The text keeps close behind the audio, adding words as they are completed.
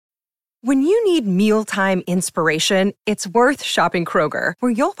When you need mealtime inspiration, it's worth shopping Kroger,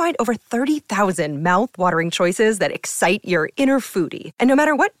 where you'll find over 30,000 mouth-watering choices that excite your inner foodie. And no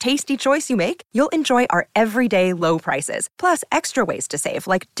matter what tasty choice you make, you'll enjoy our everyday low prices, plus extra ways to save,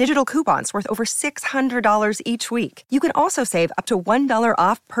 like digital coupons worth over $600 each week. You can also save up to $1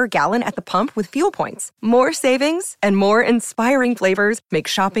 off per gallon at the pump with fuel points. More savings and more inspiring flavors make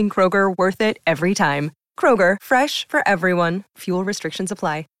shopping Kroger worth it every time. Kroger, fresh for everyone. Fuel restrictions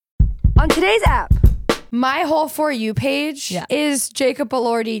apply. On today's app, my whole For You page is Jacob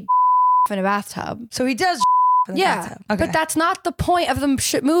Elordi in a bathtub. So he does in the bathtub. Okay. But that's not the point of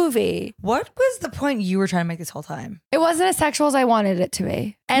the movie. What was the point you were trying to make this whole time? It wasn't as sexual as I wanted it to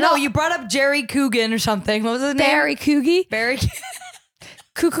be. And no, you brought up Jerry Coogan or something. What was his name? Barry Coogie. Barry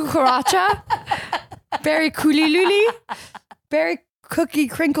Cuckoo Karacha. Barry Cooliluli. Barry Cookie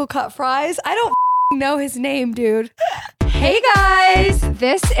Crinkle Cut Fries. I don't know his name, dude. Hey guys,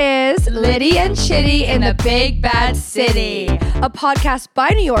 this is Liddy and Chitty in the Big Bad City, a podcast by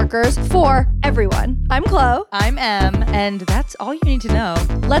New Yorkers for everyone. I'm Chloe. I'm Em, and that's all you need to know.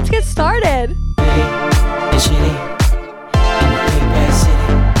 Let's get started. Liddy and Chitty in the Big Bad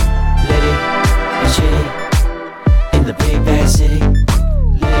City. Liddy and Chitty in the Big Bad City.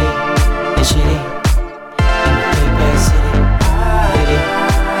 Liddy and Chitty in the Big Bad City. Liddy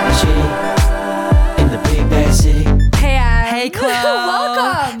and Chitty in the Big Bad City. Hey, Chloe.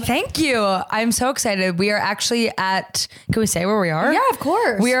 Welcome. Thank you. I'm so excited. We are actually at, can we say where we are? Yeah, of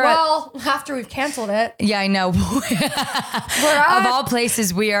course. We are after we've canceled it. Yeah, I know. Of all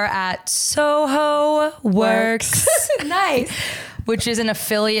places, we are at Soho Works. Nice. Which is an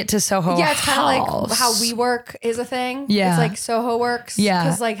affiliate to Soho House. Yeah, it's kind of like how WeWork is a thing. Yeah. It's like Soho Works. Yeah.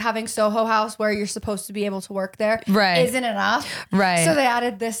 Because like having Soho House where you're supposed to be able to work there Right. isn't enough. Right. So they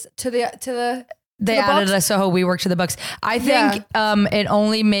added this to the They added a Soho WeWork to the books. I think it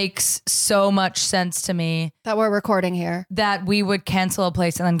only makes so much sense to me that we're recording here. that we would cancel a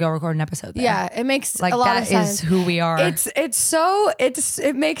place and then go record an episode there. Yeah, it makes like a lot that of sense. is who we are.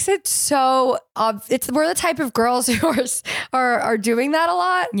 It makes it so we're the type of girls who are doing that a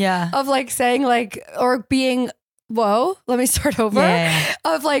lot. Yeah. Of like saying like or being whoa, let me start over. Yeah.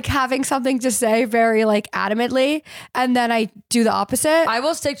 Of like having something to say very like adamantly, and then I do the opposite. I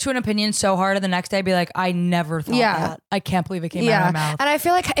will stick to an opinion so hard, and the next day I'd be like, I never thought that. I can't believe it came out of my mouth. And I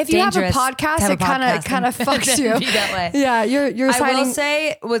feel like if you have a podcast, it kind of fucks you. Be that way. Yeah, you're signing. I will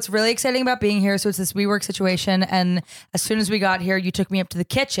say what's really exciting about being here. So it's this WeWork situation, and as soon as we got here, you took me up to the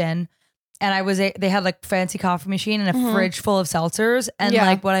kitchen. And they had like fancy coffee machine and a fridge full of seltzers. And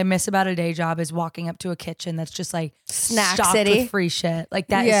like what I miss about a day job is walking up to a kitchen that's just like Snack stocked City with free shit. Like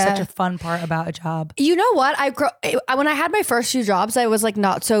that is such a fun part about a job. You know what? When I had my first few jobs, I was like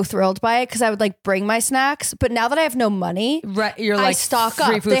not so thrilled by it because I would like bring my snacks. But now that I have no money, right? You're like I stock free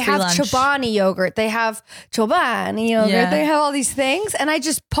up. food, They free have lunch. Chobani yogurt. They have Chobani yogurt. Yeah. They have all these things, and I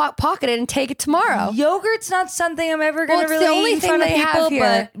just pocket it and take it tomorrow. Yogurt's not something I'm ever gonna Well, it's really the only eat in thing front of they have people,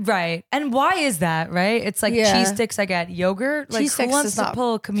 here. but right. And why is that? Right? It's like cheese sticks. I get yogurt. Like Cheese who sticks wants is to not-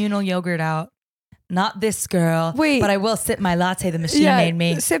 pull communal yogurt out? Not this girl. Wait. But I will sip my latte. The machine made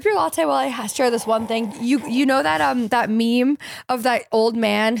me. Sip your latte while I share this one thing. You know that that meme of that old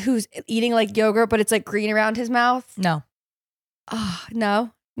man who's eating like yogurt, but it's like green around his mouth. No. Oh,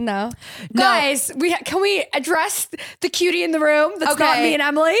 no. Guys, can we address the cutie in the room? That's not me and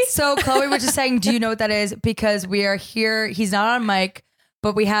Emily. So Chloe was just saying, do you know what that is? Because we are here. He's not on mic,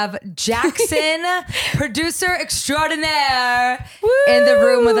 but we have Jackson, producer extraordinaire, in the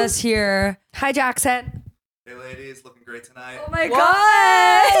room with us here. Hi, Jackson. Hey ladies, looking great tonight. Oh my What?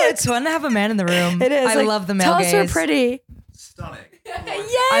 God. It's fun to have a man in the room. It is. I love the male tell gaze. us we're pretty. Stunning.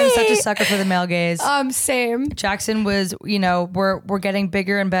 Yay. I'm such a sucker for the male gaze. Same. Jackson was, we're getting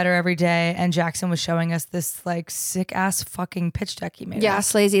bigger and better every day, and Jackson was showing us this like sick ass fucking pitch deck he made. Yeah,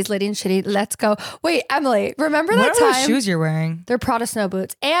 us. Slazy's Liddy and Shitty. Let's go. Wait, Emily, remember What that are time? those shoes you're wearing? They're Prada snow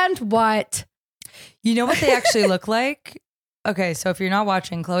boots. And what? You know what they actually look like? Okay, so if you're not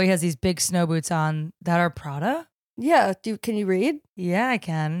watching, Chloe has these big snow boots on that are Prada. Yeah. Can you read? Yeah, I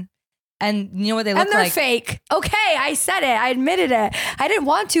can. And you know what they look And they're like? fake. Okay, I said it. I admitted it. I didn't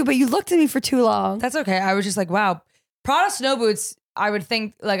want to, but you looked at me for too long. That's okay. I was just like, wow, Prada snow boots. I would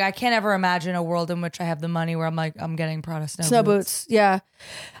think like I can't ever imagine a world in which I have the money where I'm like I'm getting Prada snow boots. Yeah.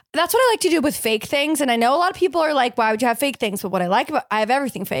 That's what I like to do with fake things. And I know a lot of people are like, why would you have fake things? But what I like about I have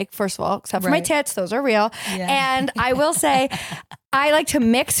everything fake, first of all, except for my Right. tits. Those are real. Yeah. And I will say I like to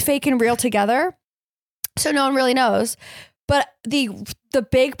mix fake and real together. So no one really knows. But the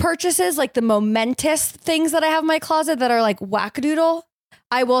big purchases, like the momentous things that I have in my closet that are like wackadoodle,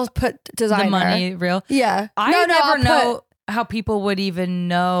 I will put designer. The money real. Yeah. I I'll never know. how people would even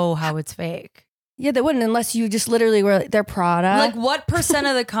know how it's fake. Yeah, they wouldn't unless you just literally were they're Prada. Like what percent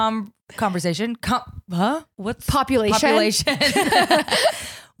of the conversation? What's Population?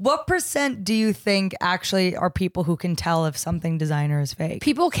 What percent do you think actually are people who can tell if something designer is fake?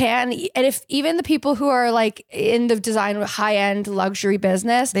 People can, and if even the people who are like in the design high end luxury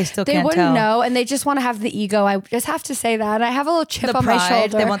business, they wouldn't tell. know, and they just want to have the ego. I just have to say that. And I have a little chip The on my pride.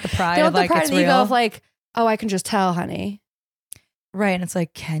 shoulder. They want the pride. They want of the like pride it's and the ego real. of like, oh, I can just tell, honey. Right, and it's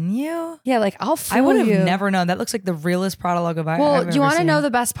like, can you? Yeah, like I'll fool I would have you. never known. That looks like the realest Prada logo I've Well, ever do you want to seen. know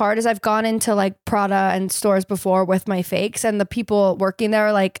the best part is I've gone into like Prada and stores before with my fakes, and the people working there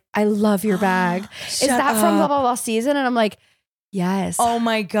are like, I love your bag. Is Shut that from blah up. blah blah season? And I'm like, yes. Oh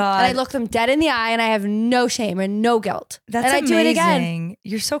my god! And I look them dead in the eye, and I have no shame and no guilt. That's and I amazing. do it again.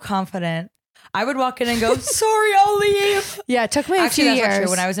 You're so confident. I would walk in and go, sorry, I'll leave. Yeah, it took me a Actually, few that's not years. true.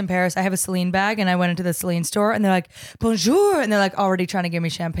 When I was in Paris, I have a Celine bag and I went into the Celine store and they're like, bonjour. And they're like already trying to give me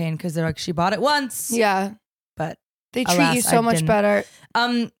champagne because they're like, she bought it once. Yeah, But they treat alas, you so I much didn't. better.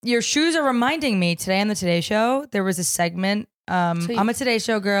 Your shoes are reminding me today on the Today Show, there was a segment. I'm a Today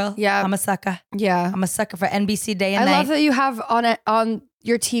Show girl. Yeah. I'm a sucker. Yeah, I'm a sucker for NBC day and I night. love that you have on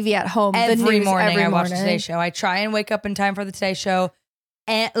your TV at home Every the news morning every I watch morning. the Today Show. I try and wake up in time for the Today Show,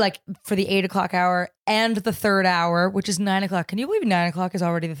 and like for the 8 o'clock hour and the third hour, which is 9 o'clock. Can you believe 9 o'clock is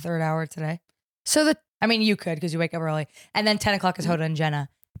already the third hour today? So I mean, you could because you wake up early, and then 10 o'clock is Hoda and Jenna.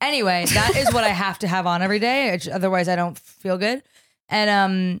 Anyway, that is what I have to have on every day. Otherwise, I don't feel good.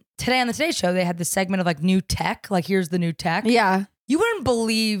 And today on the Today Show, they had this segment of like new tech. Like, here's the new tech. yeah, You wouldn't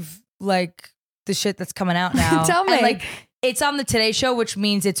believe like the shit that's coming out now. Tell me. And, like, it's on the Today Show, which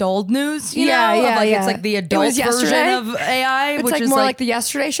means it's old news. You Yeah, know? yeah, Of, like, yeah. It's like the It adult was version yesterday. of AI, it's which like is more like like the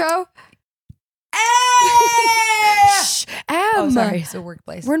Yesterday Show. Shh. Oh, Em, sorry. It's a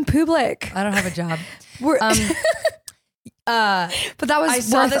workplace. we're in public. I don't have a job. We're, But but that was I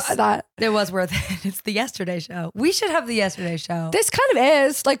saw worth this- that. it was worth it. It's the Yesterday Show. We should have the Yesterday Show. This kind of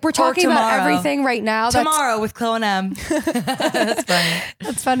is like we're talking about tomorrow. everything right now. Tomorrow with Chloe and M. That's funny.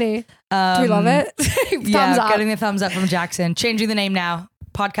 That's funny. Do we love it? Thumbs up. Getting the thumbs up from Jackson. Changing the name now.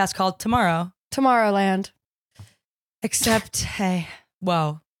 Podcast called Tomorrow. Tomorrowland. Except, hey,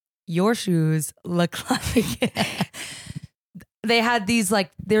 whoa, your shoes look like they had these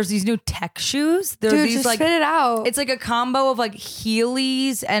like. There's these new tech shoes. They're Dude, these just like. spit it out. It's like a combo of like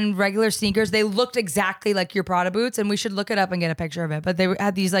Heelys and regular sneakers. They looked exactly like your Prada boots, and we should look it up and get a picture of it. But they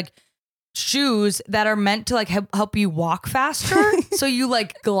had these like shoes that are meant to like help you walk faster. So you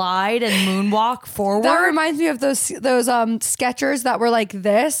like glide and moonwalk forward. that reminds me of those Skechers that were like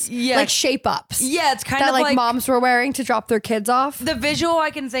this, Yeah. like shape ups. Yeah, it's kind that of like like moms were wearing to drop their kids off. the visual I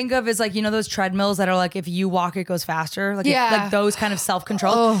can think of is like, you know, those treadmills that are like, if you walk, it goes faster. Like, Yeah. like those kind of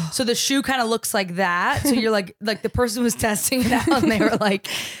self-control. Oh. So the shoe kind of looks like that. So you're like the person was testing it out and they were like,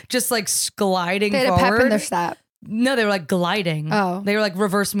 just like gliding They had a forward. pep in their step. No, they were like gliding. Oh. They were like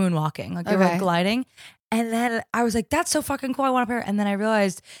reverse moonwalking. Like they were Okay. like gliding. And then I was like, that's so fucking cool. I want a pair. And then I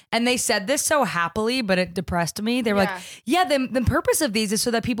realized, and they said this so happily, but it depressed me. They were Yeah. like, yeah, the purpose of these is so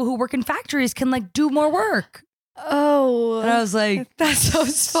that people who work in factories can like do more work. Oh, And I was like, that's so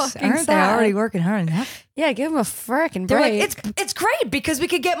fucking aren't they sad. already working hard enough? Yeah, give them a freaking break. They're like, it's great because we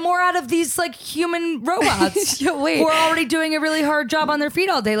could get more out of these like human robots Yeah, wait. who are already doing a really hard job on their feet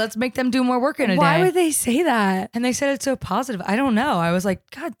all day. Let's make them do more work in a Why day. would they say that? And they said it's so positive. I don't know. I was like,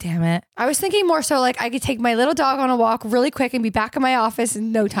 God damn it. I was thinking more so like I could take my little dog on a walk really quick and be back in my office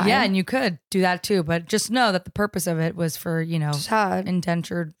in no time. Yeah, and you could do that too, but just know that the purpose of it was for, you know, sad.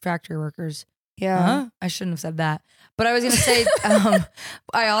 indentured factory workers. Yeah. Huh? I shouldn't have said that. But I was going to say,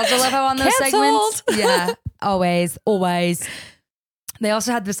 I also love how on those Canceled. segments. Yeah, always. They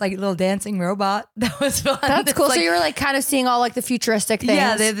also had this like little dancing robot that was fun. That's It's cool. like- So you were like kind of seeing all like the futuristic things.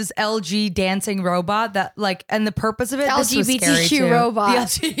 yeah, they had this LG dancing robot that like, and the purpose of it, this was scary LGBTQ too. robot.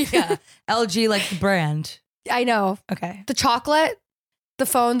 The LG, yeah, LG like the brand. I know. Okay. The chocolate, the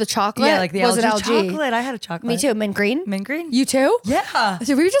phone, the chocolate. Yeah, like the was LG it LG? chocolate. I had a chocolate. Me too. Mint green. Mint green. You too? Yeah.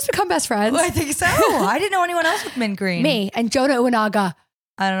 So we've just become best friends. Well, I think so. I didn't know anyone else with mint green. Me and Jonah Uenaga,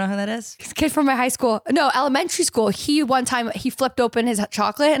 I don't know who that is. this kid from my high school. No, elementary school. He one time he flipped open his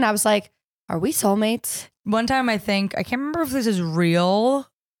chocolate and I was like, "Are we soulmates?" One time, I think I can't remember if this is real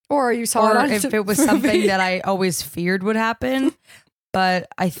Or you saw it or on if it was movie. something that I always feared would happen. But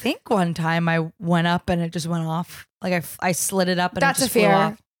I think one time I went up and it just went off. Like I slid it up and That's it just a fear. flew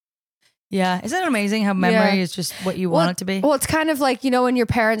off. Yeah. Isn't it amazing how memory is just what you want it to be? Well, it's kind of like, you know, when your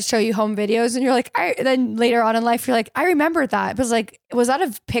parents show you home videos and you're like, then later on in life, you're like, I remember that. It was like, was that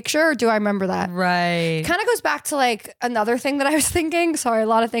a picture or do I remember that? Right. It kind of goes back to like another thing that I was thinking. Sorry, a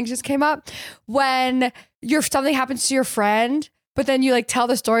lot of things just came up. When something happens to your friend, but then you like tell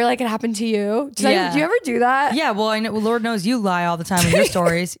the story like it happened to you. Do you ever do that? Yeah, well, I know. Well, Lord knows you lie all the time with your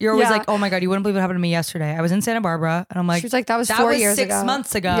stories. You're always like, "Oh my god, you wouldn't believe what happened to me yesterday. I was in Santa Barbara," and I'm like, she was like, "That was 4 years ago. 6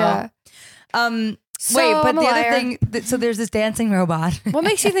 months ago." Yeah. So wait, but I'm a the liar. other thing. So there's this dancing robot. What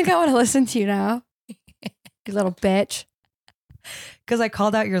makes you think I want to listen to you now? You little bitch. Because I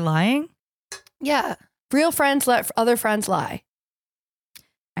called out your lying. Yeah, real friends let other friends lie.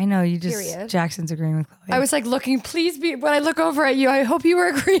 I know you just Period. Jackson's agreeing with Chloe. I was like looking, please be, when I look over at you, I hope you were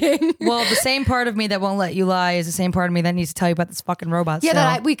agreeing. well, the same part of me that won't let you lie is the same part of me that needs to tell you about this fucking robot. Yeah, still.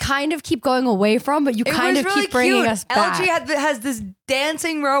 that we kind of keep going away from, but you It kind was of really keep bringing cute. us back. LG has this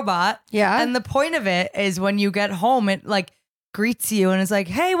dancing robot. Yeah. And the point of it is when you get home, it like greets you and it's like,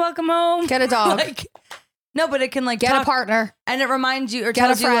 hey, welcome home. Get a dog. like, no, but it can like Get talk, a partner. and it reminds you or Get a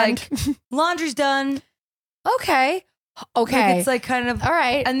tells you like friend. laundry's done. Okay. Okay. Like, it's like kind of all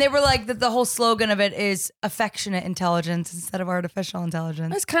right. And they were like that the whole slogan of it is affectionate intelligence instead of artificial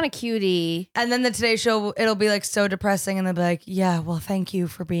intelligence. That's kind of cutie. And then the Today Show, it'll be like so depressing, and they'll be like, "Yeah, well, thank you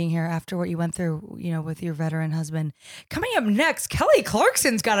for being here after what you went through, you know, with your veteran husband." Coming up next, Kelly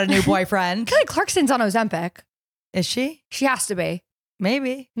Clarkson's got a new boyfriend. Kelly Clarkson's on Ozempic. Is she? She has to be.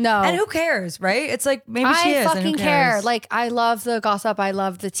 Maybe. No. And who cares, right? It's like maybe she is. I and who fucking care. cares? Like, I love the gossip. I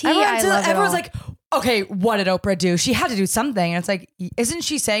love the tea. I love it everyone's all. like, okay, what did Oprah do? She had to do something. And it's like, isn't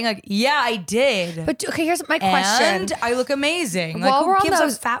she saying like, yeah, I did. But okay, here's my question. And I look amazing. While Like, we're who on gives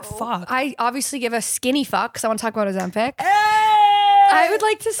those, a fat fuck? I obviously give a skinny fuck because I want to talk about Ozempic. Hey! I would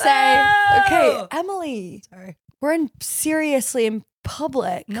like to say, Oh! okay, Emily, Sorry. we're seriously in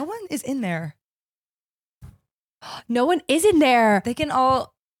public. No one is in there. No one is in there. They can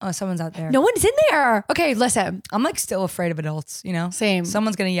all. Oh, someone's out there. No one's in there. Okay, listen. I'm like still afraid of adults, you know? Same.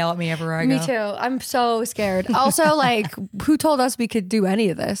 Someone's going to yell at me everywhere I go. Me too. I'm so scared. Also, like, who told us we could do any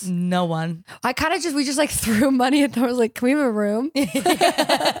of this? No one. I kind of we just like threw money at them. I was like, can we have a room?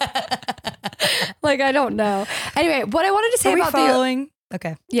 Like, I don't know. Anyway, what I wanted to say Are we about following?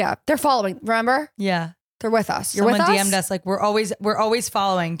 Okay. yeah, they're following. Remember? Yeah. They're with us. You're Someone with us? DM'd us like we're always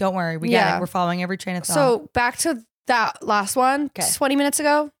following. Don't worry. We get Yeah. it. We're following every train of thought. So back to that last one, 20 minutes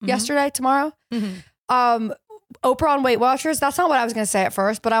ago, yesterday, tomorrow. Oprah on Weight Watchers. That's not what I was going to say at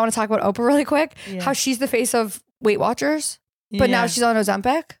first, but I want to talk about Oprah really quick. Yeah. How she's the face of Weight Watchers, but now she's on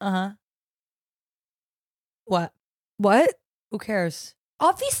Ozempic. Uh-huh. What? What? Who cares?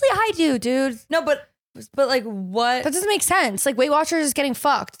 Obviously I do, dude. No, but like what? That doesn't make sense. Like, Weight Watchers is getting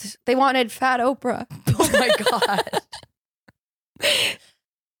fucked. They wanted fat Oprah. Oh my God.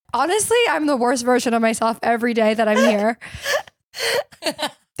 Honestly, I'm the worst version of myself every day that I'm here.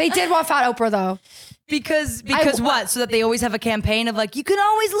 They did want fat Oprah though. Because what? So that they always have a campaign of like, you can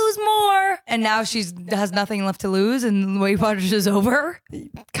always lose more. And now she's has nothing left to lose and Weight Watchers is over.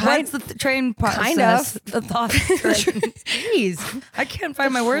 What's the train process? Kind of. The thought. Jeez. I can't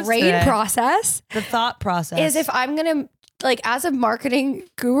find my words Brain today. process The thought process. is if I'm going to, like, as a marketing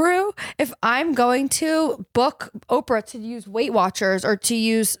guru, if I'm going to book Oprah to use Weight Watchers or to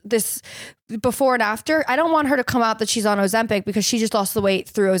use this before and after, I don't want her to come out that she's on Ozempic because she just lost the weight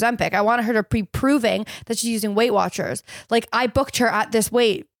through Ozempic. I want her to be proving that she's using Weight Watchers. Like, I booked her at this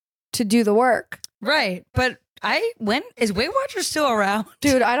weight to do the work. right. But when is Weight Watchers still around?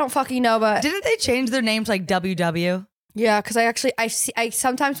 Dude, I don't fucking know, but Didn't they change their names like WW? yeah, because I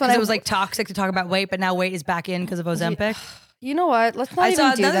sometimes when Because I it was like toxic to talk about weight, but now weight is back in because of Ozempic. you know what? Let's not I even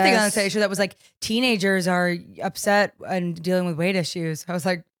saw do another this. thing on the Today Show that was like teenagers are upset and dealing with weight issues. I was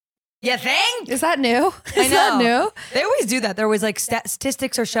like, you think? Is that new? I Is that know. new? They always do that. There was like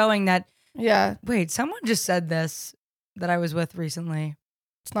statistics are showing that. Yeah, Wait, someone just said this that I was with recently.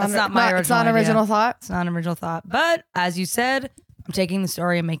 it's not. That's not my It's not an original original thought. It's not an original thought, but as you said, I'm taking the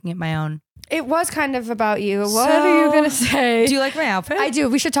story and making it my own. It was kind of about you. What So, are you gonna say? Do you like my outfit? I do.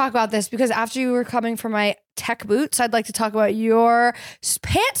 We should talk about this because after you were coming for my tech boots, I'd like to talk about your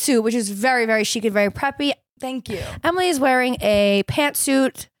pantsuit, which is very, very chic and very preppy. Thank you. Emily is wearing a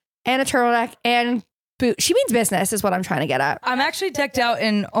pantsuit and a turtleneck and boot. She means business, is what I'm trying to get at. I'm actually decked out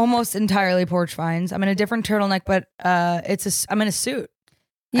in almost entirely porch vines. I'm in a different turtleneck, but I'm in a suit.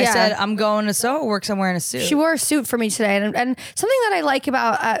 I said I'm going to Soho work somewhere in a suit. She wore a suit for me today, and something that I like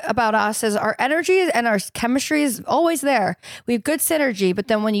about us is our energy and our chemistry is always there. We have good synergy, but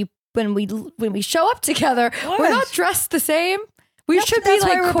then when we show up together, we're not dressed the same. We Yeah, should but be that's why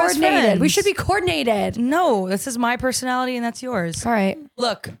like we're best coordinated. We friends. should be coordinated. No, this is my personality and that's yours. All right.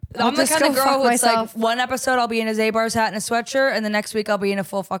 Look, I'll I'm the just kind of go girl fuck who's myself. like, one episode I'll be in a Zabar's hat and a sweatshirt, and the next week I'll be in a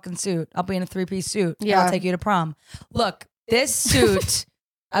full fucking suit. I'll be in a 3-piece suit. and Yeah. I'll take you to prom. Look, this suit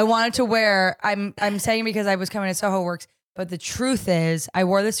I wanted to wear. I'm saying because I was coming to Soho Works, but the truth is, I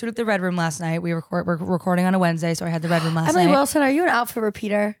wore this suit at the Red Room last night. We're recording on a Wednesday, so I had the Red Room last Emily night. Wilson, are you an outfit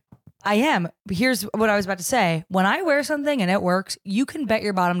repeater? I am. But here's what I was about to say. When I wear something and it works, you can bet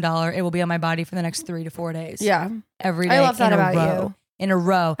your bottom dollar it will be on my body for the next 3 to 4 days. Yeah. Every day. I love that in a about row, you. In a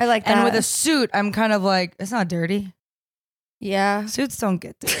row. I like that. And with a suit, I'm kind of like, it's not dirty. Yeah. Suits don't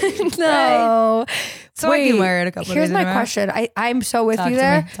get dirty. No. So I can wear it a couple of Here's days my in a row. question. I'm so with Talk you to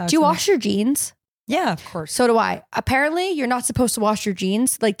there. me. Talk Do you to me. wash your jeans? Yeah, of course. So do I. Apparently, you're not supposed to wash your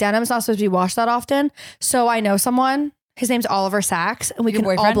jeans. Like denim's not supposed to be washed that often. So I know someone. His name's Oliver Sacks, and we Your can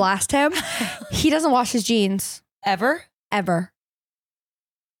all boyfriend? blast him. He doesn't wash his jeans Ever? ever.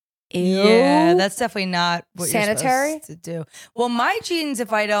 Ew. Yeah, that's definitely not what Sanitary? you're supposed to do. Well, my jeans,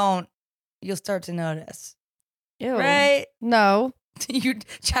 if I don't, you'll start to notice. Ew. Right? No. You,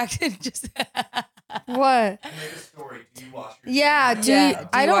 Jackson, just. What? You made a story. Do you wash your Yeah. jeans? Do Yeah, you, do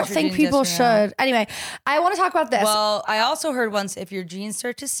I you don't wash your think jeans, people yes or no? should. Anyway, I want to talk about this. Well, I also heard once if your jeans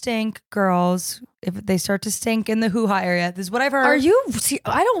start to stink, girls, if they start to stink in the hoo-ha area, this is what I've heard. Are you? See,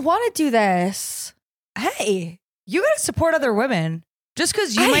 I don't want to do this. Hey, you gotta support other women. Just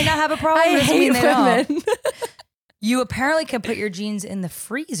because you might not have a problem I doesn't hate mean they don't. women. You apparently can put your jeans in the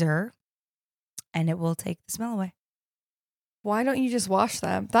freezer and it will take the smell away. Why don't you just wash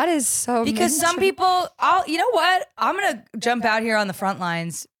them? That is so. Because some people, you know what? I'm going to jump out here on the front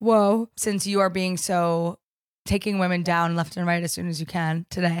lines Whoa. since you are being so taking women down left and right as soon as you can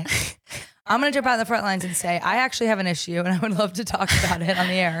today. I'm going to jump out on the front lines and say, I actually have an issue and I would love to talk about it on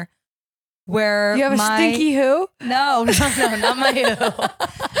the air. Where You have a stinky who? No, not my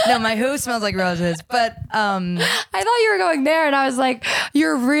who. No, my who smells like roses. But I thought you were going there, and I was like,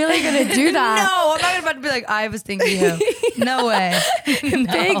 "You're really gonna do that?" no, I'm not about to be like, I have a stinky who. No way.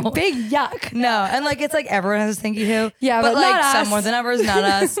 No. Big yuck. No, and like it's like everyone has a stinky who. Yeah, but like not us. some more than others, not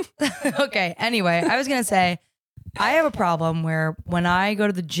us. Okay. Anyway, I was gonna say I have a problem where when I go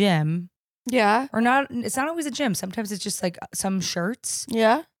to the gym, Yeah. or not, it's not always a gym. Sometimes it's just like some shirts,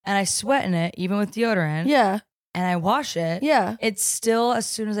 Yeah. and I sweat in it, even with deodorant. Yeah. And I wash it. Yeah. It's still, as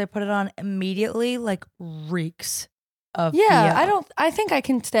soon as I put it on, immediately like reeks of Yeah. BO. I think I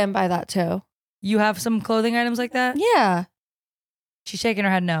can stand by that too. You have some clothing items like that? Yeah. She's shaking her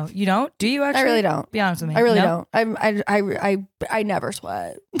head. No, you don't. Do you actually? I really don't. Be honest with me. I really No? don't. I never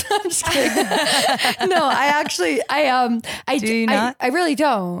sweat. I'm just kidding. No, Do you not? I really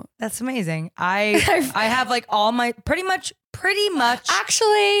don't. That's amazing. I have like all my pretty much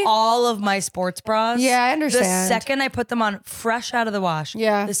Actually, all of my sports bras. yeah, I The understand. second I put them on, fresh out of the wash.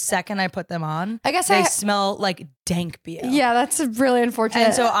 Yeah. The second I put them on, I guess they smell like dank BO. Yeah, that's really unfortunate.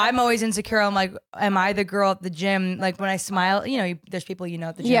 And so I'm always insecure. I'm like, am I the girl at the gym? Like when I smile, there's people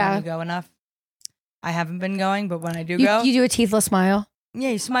at the gym Yeah. when you go enough. I haven't been going, but when I do you, go, you do a teethless smile. yeah,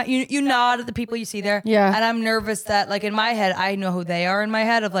 you smile, you nod at the people you see there. Yeah. And I'm nervous that like in my head, I know who they are in my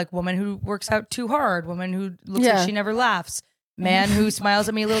head of like woman who works out too hard, woman who looks Yeah. like she never laughs, man who smiles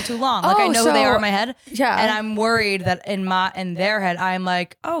at me a little too long. Like I Oh, know who they so- are in my head. Yeah. And I'm worried that in their head, I'm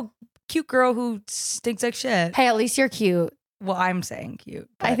like, oh, cute girl who stinks like shit. Hey, at least you're cute. Well, I'm saying cute.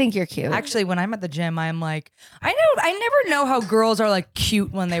 I but think you're cute. actually, when I'm at the gym, I'm like, I never know how girls are like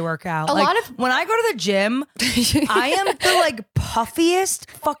cute when they work out. A Like, lot of- when I go to the gym, I am the like puffiest,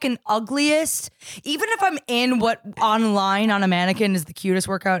 fucking ugliest. Even if I'm in what online on a mannequin is the cutest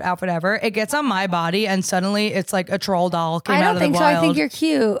workout outfit ever, it gets on my body and suddenly it's like a troll doll came I out don't of think the so. wild. I think you're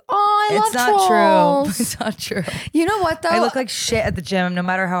cute. Oh, I It's love not trolls. true. It's not true. You know what though? I look like shit at the gym, no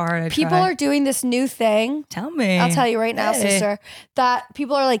matter how hard I people try. are doing this new thing. Tell me. I'll tell you right now, Hey. sister, that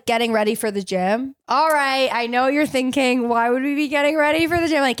people are like getting ready for the gym. All right, I know you're thinking, why would we be getting ready for the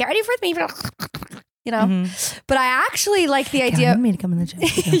gym? Like, get ready for me, you know. Mhm. But I actually like the idea. me to come in the gym.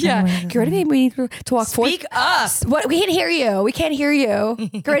 Yeah, get ready. We need to walk forward. Speak up. What? We can't hear you. We can't hear you.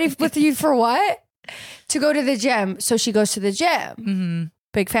 Get ready with you for what? To go to the gym. So she goes to the gym. Mm-hmm.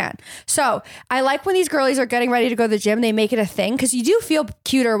 Big fan. So I like when these girlies are getting ready to go to the gym, they make it a thing because you do feel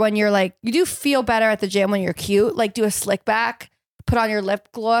cuter when you're like, you do feel better at the gym when you're cute. Like do a slick back, put on your lip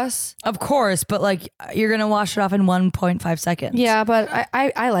gloss. Of course, but like you're gonna wash it off in 1.5 seconds. Yeah, but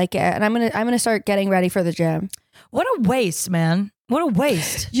I like it, and I'm gonna start getting ready for the gym. What a waste, man. What a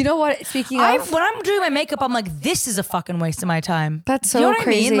waste. You know what? Speaking of, when I'm doing my makeup, I'm like, this is a fucking waste of my time. That's so you know what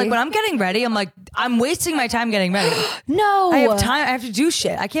crazy. I mean? Like when I'm getting ready, I'm like, I'm wasting my time getting ready. no, I have time. I have to do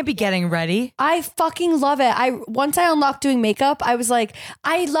shit. I can't be getting ready. I fucking love it. Once I unlocked doing makeup, I was like,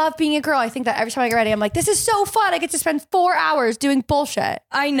 I love being a girl. I think that every time I get ready, I'm like, this is so fun. I get to spend 4 hours doing bullshit.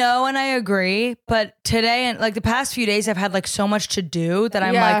 I know and I agree, but today and like the past few days, I've had like so much to do that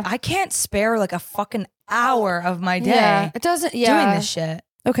I'm like, I can't spare like a fucking hour of my day. Yeah, it doesn't. Yeah, doing this shit.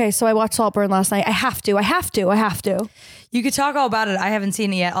 Okay, so I watched Saltburn last night. I have to. You could talk all about it. I haven't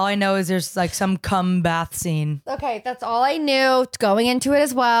seen it yet. All I know is there's like some cum bath scene. Okay, that's all I knew going into it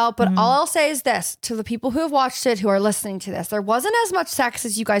as well. But all I'll say is this to the people who have watched it, who are listening to this, there wasn't as much sex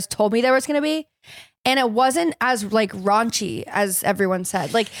as you guys told me there was going to be. And it wasn't as like raunchy as everyone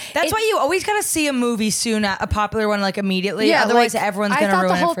said. Like that's why you always gotta see a movie soon, a popular one, like immediately. Yeah, otherwise like, everyone's gonna ruin it for you. I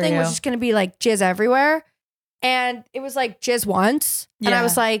thought the whole thing was just gonna be like jizz everywhere. And it was like jizz once. And I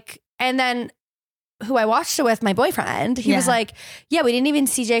was like, and then who I watched it with, my boyfriend, he was like, yeah, we didn't even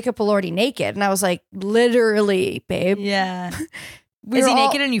see Jacob Elordi naked. And I was like, literally, babe. Yeah. Is he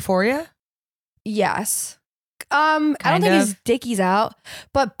naked in Euphoria? Yes. I don't think his dickie's out.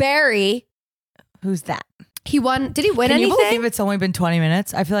 But Barry. Who's that? He won. Did he win anything? Can you believe it's only been 20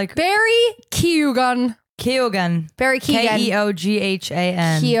 minutes? I feel like. Barry Keoghan. Barry Keoghan.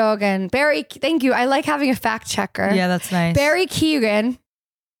 Keoghan. Keoghan. Barry, thank you. I like having a fact checker. Yeah, that's nice. Barry Keoghan.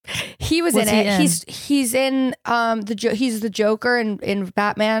 He was in it. He's in he's the Joker in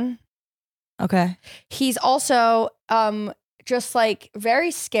Batman. Okay. He's also just like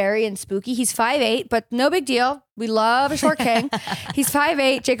very scary and spooky. He's 5'8", but no big deal. We love a short king. He's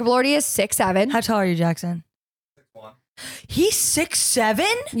 5'8". Jacob Elordi is 6'7". How tall are you, Jackson? 6'1". He's 6'7"?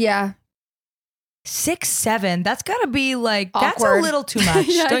 Yeah. 6'7". That's gotta be like awkward. That's a little too much,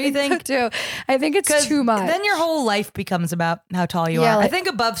 don't you think? So too. I think it's too much. Then your whole life becomes about how tall you are. Like, I think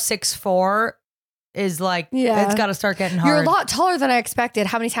above 6'4" is like it's got to start getting hard. You're a lot taller than I expected.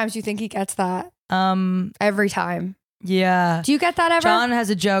 How many times do you think he gets that? Every time. Yeah. Do you get that ever? John has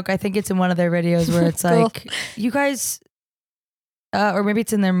a joke. I think it's in one of their videos where it's cool. Like, you guys, or maybe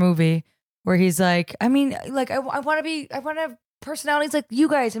it's in their movie where he's like, I mean, like, I want to have personalities like you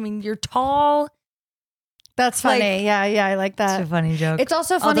guys. I mean, you're tall. That's funny. Like, yeah, I like that. It's a funny joke. It's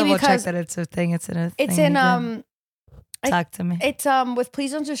also funny I'll because check that it's a thing. It's in a thing. It's in talk to me. It's with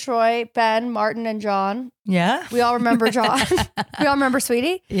Please Don't Destroy, Ben, Martin, and John. Yeah. We all remember John. We all remember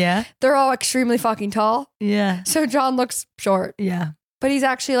Sweetie. Yeah. They're all extremely fucking tall. Yeah. So John looks short. Yeah. But he's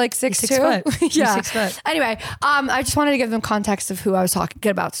actually like 6'2". 6 foot. Yeah. He's 6 foot. Anyway, I just wanted to give them context of who I was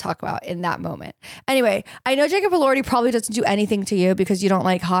about to talk about in that moment. Anyway, I know Jacob Elordi probably doesn't do anything to you because you don't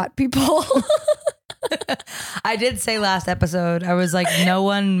like hot people. I did say last episode, I was like, no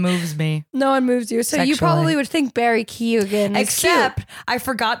one moves me. No one moves you. So sexually. You probably would think Barry Keoghan is Except, cute. I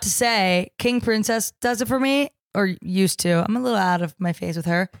forgot to say, King Princess does it for me, or used to. I'm a little out of my face with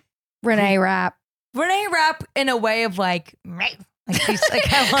her. Renee Rapp. Renee Rapp in a way of like she's like,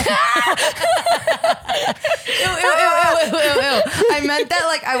 I meant that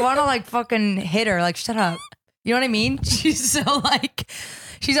like, I want to like fucking hit her. Like, shut up. You know what I mean? She's so like,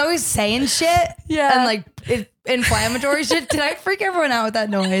 she's always saying shit. Yeah. And like inflammatory shit. Did I freak everyone out with that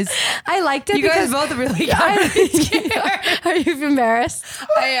noise? I liked it. You guys both really got me scared. Are you embarrassed?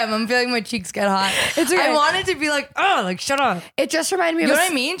 I am. I'm feeling my cheeks get hot. It's okay. I wanted to be like, oh, like shut up. It just reminded me of you know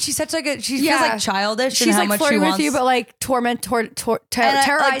what I mean? She's such like she feels like childish. She's in how like much flirting she wants with you, but like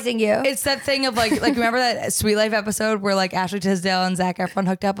terrorizing you. It's that thing of like remember that Sweet Life episode where like Ashley Tisdale and Zac Efron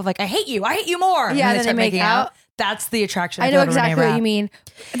hooked up of like, I hate you more. Yeah, and then they make out. That's the attraction. I know exactly what you mean.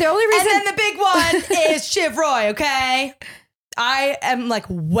 The only reason, and then the big one is Shiv Roy. Okay, I am like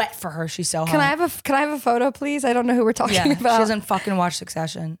wet for her. She's so hot. Can I have a photo, please? I don't know who we're talking about. She doesn't fucking watch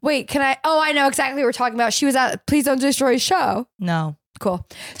Succession. Wait, can I? Oh, I know exactly what we're talking about. She was at Please Don't Destroy's show. No, cool.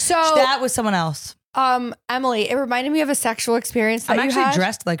 So that was someone else. Emily, it reminded me of a sexual experience that I'm actually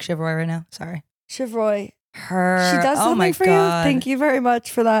dressed like Shiv Roy right now. Sorry, Shiv Roy. Her. She does something for you. Thank you very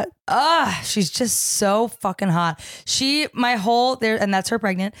much for that. She's just so fucking hot. My whole there, and that's her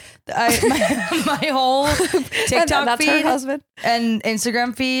pregnant. My whole TikTok that's feed her husband and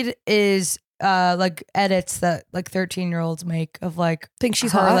Instagram feed is like edits that like 13-year-olds make of like think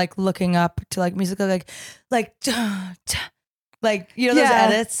she's her hot, like looking up to like music like you know those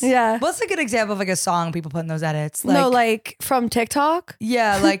edits. Yeah. What's a good example of like a song people put in those edits? Like, no, like from TikTok.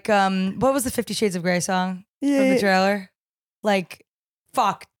 Yeah, like what was the 50 Shades of Grey song from the trailer? Like,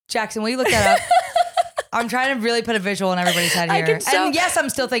 fuck, Jackson, will you look that up? I'm trying to really put a visual in everybody's head here. And yes, I'm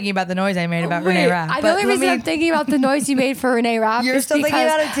still thinking about the noise I made about Renee Rapp. The only reason I'm thinking about the noise you made for Renee Rapp You're is still thinking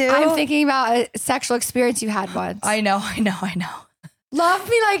about it too? I'm thinking about a sexual experience you had once. I know. Love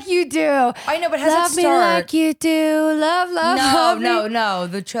me like you do. I know, but has love it me start? like you do. Love me. No.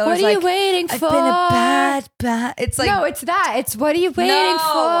 The trailer's What are like, you waiting for? I've been a bad. It's like no, it's that. It's what are you waiting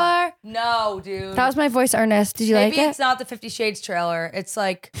for? No, dude. That was my voice, Ernest. Did you Maybe like it? it's not the 50 Shades trailer. It's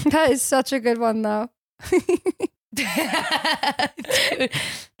like That is such a good one, though. Dude,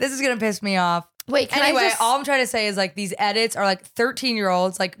 this is gonna piss me off. Wait, anyway, all I'm trying to say is like these edits are like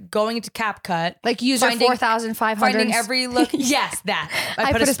 13-year-olds like going into CapCut, like user 4,500 finding every look. Yes, that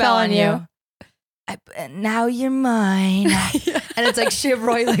I put a spell on you. Now you're mine. And it's like Shiv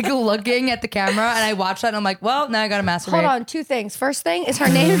Roy like looking at the camera, and I watch that and I'm like, well, now I gotta masturbate. Hold on, two things. First thing is her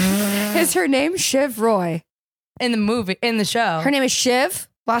name. Is her name Shiv Roy? In the movie, in the show, her name is Shiv.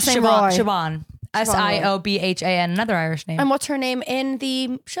 Last name Roy. Siobhan. Siobhan, another Irish name. And what's her name in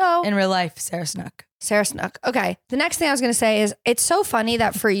the show? In real life, Sarah Snook. Sarah Snook. Okay. The next thing I was going to say is it's so funny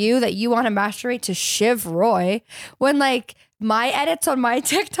that for you that you want to masturbate to Shiv Roy when like my edits on my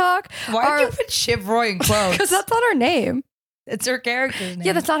TikTok Why did you put Shiv Roy in quotes? Because that's not her name. It's her character's name.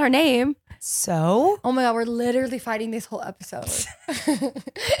 Yeah, that's not her name. So? Oh my God, we're literally fighting this whole episode.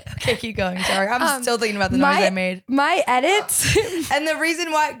 Okay, keep going. Sorry. I'm still thinking about the noise I made. My edits. And the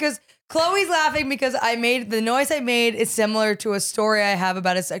reason why, because Chloe's laughing because the noise I made is similar to a story I have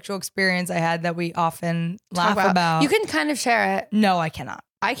about a sexual experience I had that we often laugh about. You can kind of share it. No, I cannot.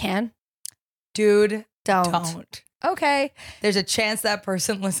 I can. Dude, don't. Okay. There's a chance that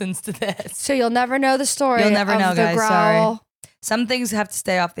person listens to this. So you'll never know the story. You'll never know, guys. Growl. Sorry. Some things have to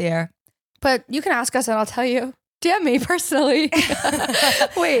stay off the air. But you can ask us and I'll tell you. DM me personally.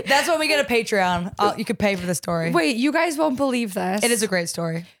 Wait. That's when we get a Patreon. You could pay for the story. Wait, you guys won't believe this. It is a great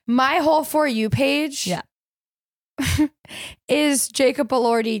story. My whole For You page is Jacob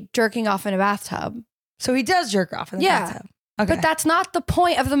Elordi jerking off in a bathtub. So he does jerk off in the bathtub. Okay. But that's not the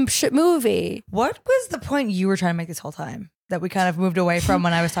point of the movie. What was the point you were trying to make this whole time that we kind of moved away from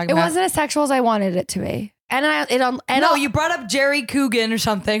when I was talking about? It wasn't as sexual as I wanted it to be. And you brought up Jerry Coogan or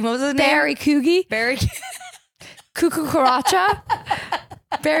something. What was his name? Barry Coogie. Barry Cucaracha.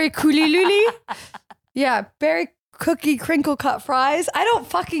 Barry Cooliluli. Yeah, Barry Cookie Crinkle Cut Fries. I don't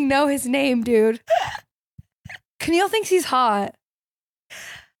fucking know his name, dude. Camille thinks he's hot.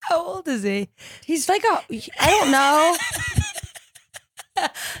 How old is he? He's like I don't know.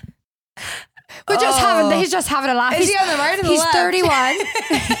 He's just having a laugh. Is he on the right or the left? He's 31.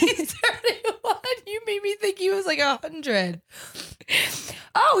 He's 31. You made me think he was like 100.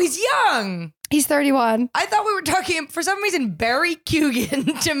 Oh, he's young. He's 31. I thought we were talking, for some reason, Barry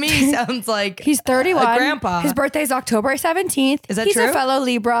Coogan to me sounds like he's 31. A grandpa. His birthday's October 17th. Is that he's true? He's a fellow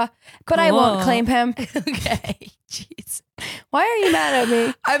Libra, but I won't claim him. Okay. Jeez. Why are you mad at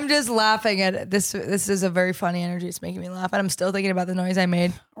me? I'm just laughing at it. This is a very funny energy. It's making me laugh. And I'm still thinking about the noise I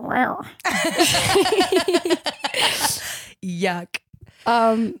made. Yuck.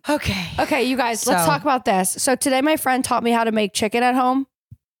 Okay, you guys, let's talk about this. So today my friend taught me how to make chicken at home.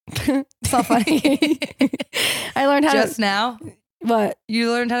 It's not funny. I learned how just now. What?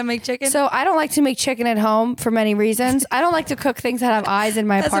 You learned how to make chicken? So I don't like to make chicken at home for many reasons. I don't like to cook things that have eyes in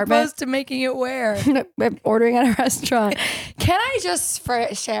my apartment. As opposed to making it where? Ordering at a restaurant. Can I just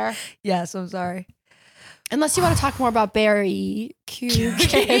share? Yes, I'm sorry. Unless you want to talk more about Barry Q.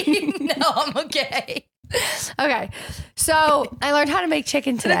 No, I'm okay. Okay, so I learned how to make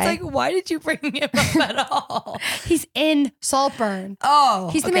chicken today. And it's like, why did you bring him up at all? He's in Saltburn. Oh,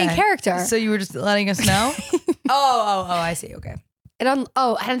 he's the main character. So you were just letting us know? Oh, I see. Okay. And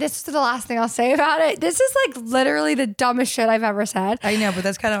this is the last thing I'll say about it. This is like literally the dumbest shit I've ever said. I know, but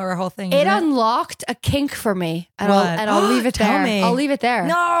that's kind of our whole thing. It unlocked a kink for me, and I'll leave it there. Tell me. I'll leave it there.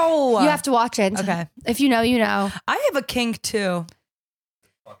 No, you have to watch it. Okay. If you know, you know. I have a kink too.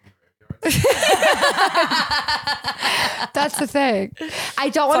 That's the thing. I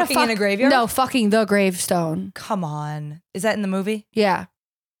don't want to fuck in a graveyard. No, fucking the gravestone. Come on, is that in the movie? Yeah.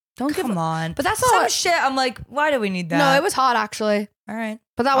 Come on. But that's some not shit. I'm like, why do we need that? No, it was hot actually. All right.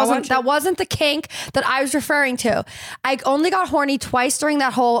 But that wasn't the kink that I was referring to. I only got horny twice during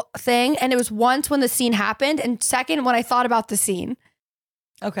that whole thing, and it was once when the scene happened, and second when I thought about the scene.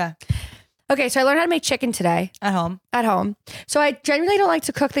 Okay, so I learned how to make chicken today. At home. So I genuinely don't like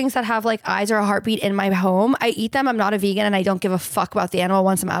to cook things that have like eyes or a heartbeat in my home. I eat them. I'm not a vegan and I don't give a fuck about the animal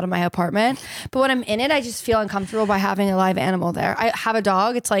once I'm out of my apartment. But when I'm in it, I just feel uncomfortable by having a live animal there. I have a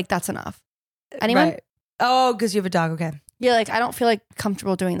dog. It's like, that's enough. Anyone? Right. Oh, because you have a dog. Okay. Yeah, like I don't feel like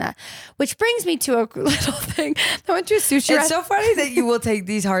comfortable doing that. Which brings me to a little thing. I went to a sushi It's so funny that you will take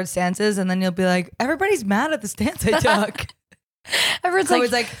these hard stances and then you'll be like, everybody's mad at the stance I took.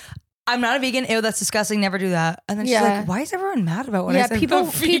 Everyone's like, I'm not a vegan. Ew, that's disgusting. Never do that. And then she's like, why is everyone mad about what I said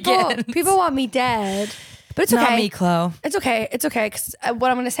about vegans? People want me dead. But it's Not okay. me, Chloe. It's okay. It's okay. Because what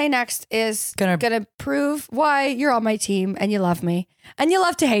I'm going to say next is Gonna- going to prove why you're on my team and you love me and you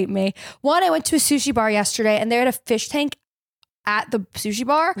love to hate me. One, I went to a sushi bar yesterday and they had a fish tank at the sushi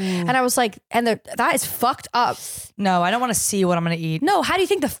bar. And I was like, that is fucked up. No, I don't want to see what I'm going to eat. No, how do you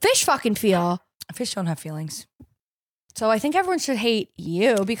think the fish fucking feel? Fish don't have feelings. So I think everyone should hate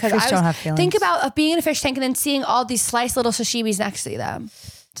you because Fish I don't was, have feelings. think about being in a fish tank and then seeing all these sliced little sashimis next to them.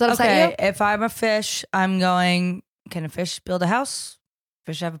 Does that upset Okay, you? if I'm a fish, I'm going, can a fish build a house?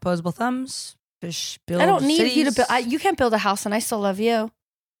 Fish have opposable thumbs? Fish build I don't need you to cities? build. You can't build a house and I still love you.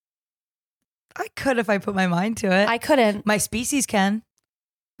 I could if I put my mind to it. I couldn't. My species can.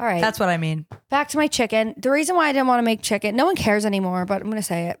 All right. That's what I mean. Back to my chicken. The reason why I didn't want to make chicken, no one cares anymore, but I'm going to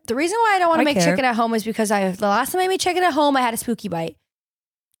say it. The reason why I don't want to I make care. chicken at home is because the last time I made chicken at home, I had a spooky bite.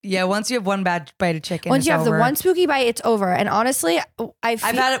 Yeah, once you have one bad bite of chicken, Once it's you have over. the one spooky bite, it's over. And honestly, I've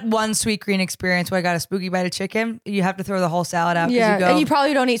had one sweet green experience where I got a spooky bite of chicken. You have to throw the whole salad out. 'cause yeah, you go, and you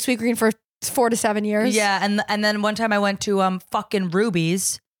probably don't eat sweet green for 4 to 7 years. yeah, and then one time I went to fucking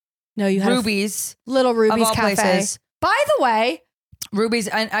Ruby's. No, you had Ruby's Little Ruby's of all Cafe. places. By the way, Ruby's.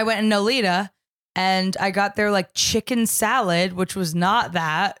 I went in Nolita and I got their like chicken salad, which was not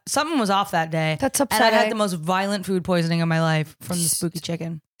that. Something was off that day. That's And I upsetting. had the most violent food poisoning of my life from the spooky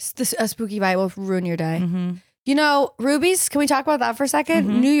chicken. a spooky bite will ruin your day. Mm-hmm. You know, Ruby's, can we talk about that for a 2nd?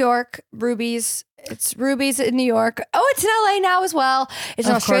 Mhm. New York, Ruby's. It's Ruby's in New York. Oh, it's in LA now as well. It's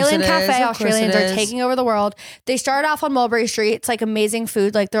an Of course Australian it is. cafe. Of course Australians it are is. taking over the world. They started off on Mulberry Street. It's like amazing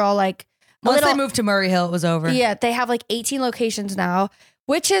food. Like they're all like Once they moved to Murray Hill, it was over. Yeah, they have like 18 locations now,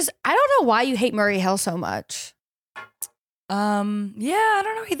 which is, I don't know why you hate Murray Hill so much. Yeah, I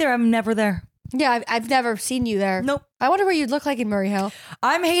don't know either. I'm never there. Yeah, I've never seen you there. Nope. I wonder what you'd look like in Murray Hill.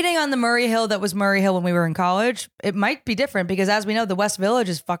 I'm hating on the Murray Hill that was Murray Hill when we were in college. It might be different because, as we know, the West Village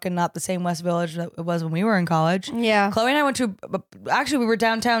is fucking not the same West Village that it was when we were in college. Yeah. Chloe and I went to, actually, we were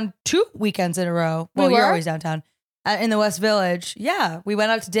downtown 2 weekends in a row. We Well, you're were? always downtown. In the West Village. Yeah. We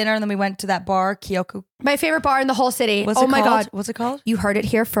went out to dinner and then we went to that bar, Kyoku. My favorite bar in the whole city. What's Oh it my called? God. What's it called? You heard it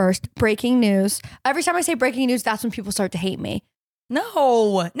here first. Breaking news. Every time I say breaking news, that's when people start to hate me. No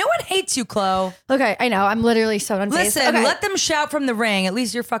one hates you, Chloe. Okay, I know. I'm literally so unfazed. Listen, Okay. let them shout from the ring. At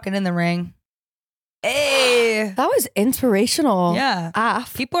least you're fucking in the ring. Hey. That was inspirational. Yeah.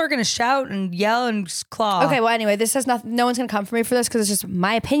 Af. People are going to shout and yell and just claw. Okay, well, anyway, this has nothing. No one's gonna come for me for this because it's just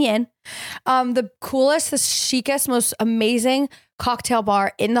my opinion. The coolest, the chicest, most amazing cocktail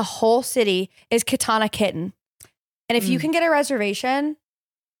bar in the whole city is Katana Kitten. And if you can get a reservation,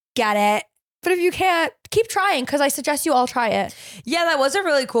 get it. But if you can't, keep trying because I suggest you all try it. Yeah, that was a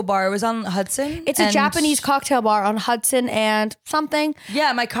really cool bar. It was on Hudson. It's a and- Japanese cocktail bar on Hudson and something.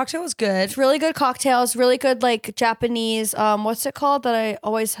 Yeah, my cocktail was good. It's really good cocktails, really good like Japanese. What's it called that I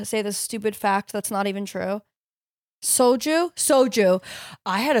always say this stupid fact that's not even true? Soju.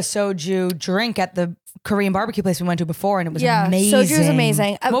 I had a soju drink at the Korean barbecue place we went to before, and it was Yeah, amazing. soju is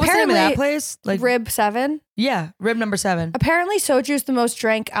amazing. What was the name of that Apparently- place? Like Rib 7. Yeah, Rib number 7. Apparently, soju is the most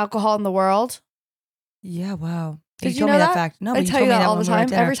drank alcohol in the world. Yeah, wow. Did you told know me that? fact. No, I but you tell told you me that all the when we were at time.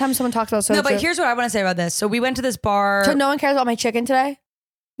 dinner. Every time someone talks about soju. No, but here's what I want to say about this. So we went to this bar. So no one cares about my chicken today?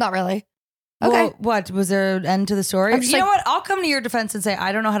 Not really. Okay. Well, what was there an end to the story? I'm You just know like- what? I'll come to your defense and say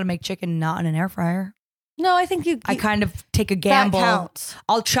I don't know how to make chicken not in an air fryer. No, I think you. I kind of take a that gamble. counts.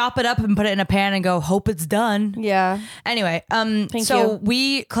 I'll chop it up and put it in a pan and go, hope it's done. Yeah. Anyway, Thank so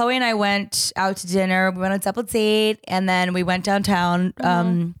you. Chloe and I went out to dinner. We went on a double date, and then we went downtown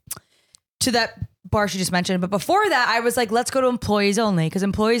to that bar she just mentioned. But before that, I was like, let's go to Employees Only, because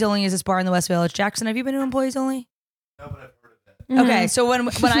Employees Only is this bar in the West Village. Jackson, have you been to Employees Only? No, but I've heard of that. Okay, so when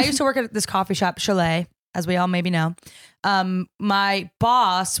I used to work at this coffee shop, Chalet, as we all maybe know, my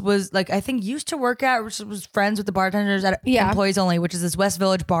boss was like, I think used to work at, was friends with the bartenders at Employees Only, which is this West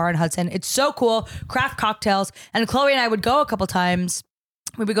Village bar in Hudson. It's so cool, craft cocktails. And Chloe and I would go a couple times.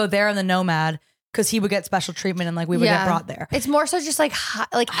 We would go there on the Nomad because he would get special treatment and like we would get brought there. It's more so just like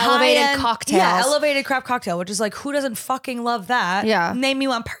elevated High-end- cocktails. Yeah, elevated craft cocktail, which is like, who doesn't fucking love that? Yeah. Name me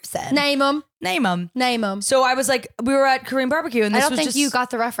one person. Name them. Name them. Name them. So I was like, we were at Korean barbecue and I this don't was think just, you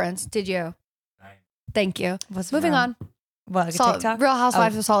got the reference, did you? Thank you. What's Moving from? on. What, like a TikTok? Real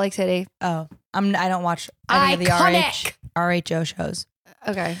Housewives of Salt Lake City. Oh, I don't watch any of the Iconic. RHO shows.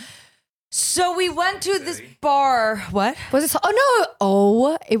 Okay. So we went to this bar. What? Was it?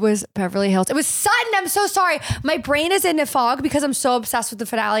 Oh, it was Beverly Hills. It was Sutton. I'm so sorry. My brain is in a fog because I'm so obsessed with the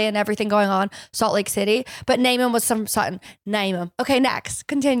finale and everything going on. Salt Lake City. But name him was some Sutton. Name him. Okay, next.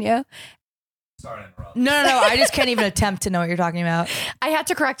 Continue. Sorry to interrupt. No. I just can't even attempt to know what you're talking about. I had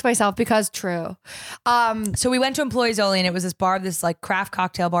to correct myself because true. So we went to Employees Only, and it was this bar, this like craft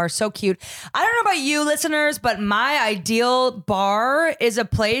cocktail bar, so cute. I don't know about you listeners, but my ideal bar is a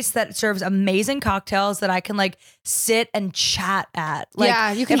place that serves amazing cocktails that I can like sit and chat at. Like,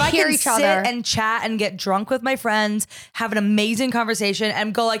 yeah, you can if hear I can each sit other and chat and get drunk with my friends, have an amazing conversation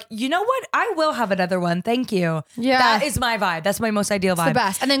and go like, you know what? I will have another one. Thank you. Yeah. That is my vibe. That's my most ideal vibe. the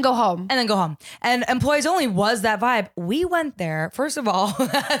best. And then go home. And then go home. And Employees Only was that vibe. We went there. First of all,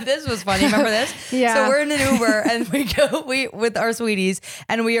 this was funny. Remember this? Yeah. So we're in an Uber and we with our sweeties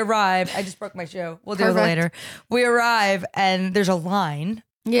and we arrive. I just broke my shoe. We'll deal with it Perfect. later. We arrive and there's a line.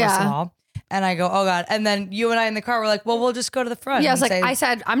 Yeah. First of all. And I go, oh God. And then you and I in the car were like, well, we'll just go to the front. Yeah, I was and like, say- I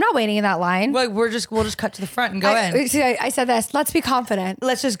said, I'm not waiting in that line. Like, we'll just cut to the front and go in. I said this. Let's be confident.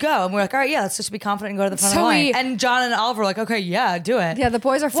 Let's just go. And we're like, all right, yeah, let's just be confident and go to the front So of the line. we- And John and Oliver were like, okay, yeah, do it. Yeah, the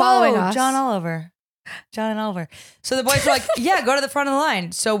boys are following Whoa, us. John and Oliver. So the boys were like, yeah, go to the front of the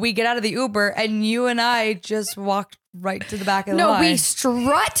line. So we get out of the Uber and you and I just walked right to the back of the line. No, we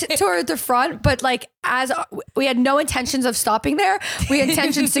strut toward the front, but like as we had no intentions of stopping there, we had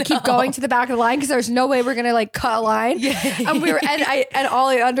intentions to keep going to the back of the line because there's no way we're gonna like cut a line. And we were, and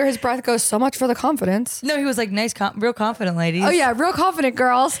Ollie under his breath goes, "So much for the confidence." No, he was like, nice, real confident ladies. Oh yeah, real confident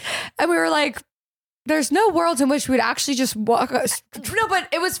girls. And we were like, there's no world in which we'd actually just walk. No, but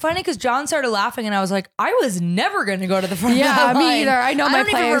it was funny because John started laughing and I was like, I was never going to go to the front Yeah, of the line. me either. I know my I don't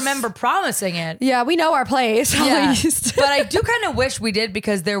even place. remember promising it. Yeah, we know our place. Yeah. At least. But I do kind of wish we did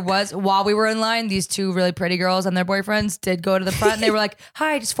because there was, while we were in line, these two really pretty girls and their boyfriends did go to the front and they were like,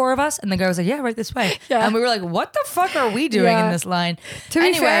 hi, just four of us. And the guy was like, yeah, right this way. Yeah. And we were like, what the fuck are we doing Yeah. in this line? To be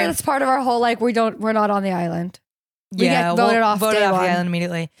Anyway. fair, that's part of our whole like we're not on the island. We Yeah, get voted off voted day off one. the island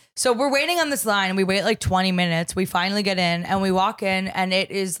immediately. So we're waiting on this line. We wait like 20 minutes. We finally get in and we walk in and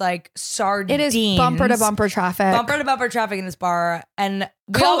it is like sardines. It is bumper to bumper traffic. Bumper to bumper traffic in this bar. And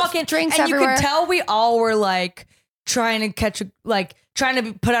we all Coke, walk in. drinks and everywhere. you could tell we all were like trying to catch, trying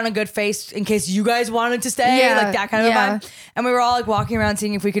to put on a good face in case you guys wanted to stay. Yeah, Like that kind of yeah. a vibe. And we were all like walking around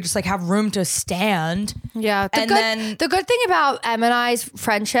seeing if we could just like have room to stand. Yeah. And then- the good thing about Em and I's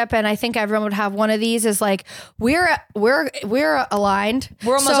friendship, and I think everyone would have one of these, is like we're aligned.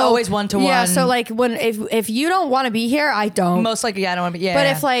 We're almost always one-to-one. Yeah. So like when if you don't want to be here, I don't. Most likely, I don't want to be. Yeah.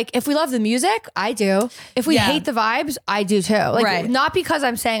 But if we love the music, I do. If we Yeah. hate the vibes, I do too. Like Right. not because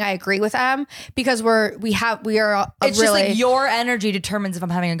I'm saying I agree with Em, because we are it's really just like your energy determines if I'm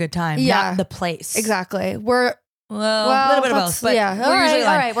having a good time, Yeah. not the place. exactly. We're Well, a little bit of that's- both, but yeah. we're usually all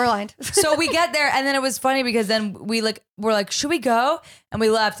aligned. right, we're aligned. So we get there, and then it was funny because then we're like, should we go? And we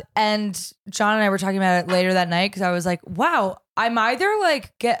left, and John and I were talking about it later that night because I was like, wow, I'm either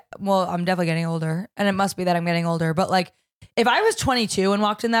I'm definitely getting older, and it must be that I'm getting older, but like, if I was 22 and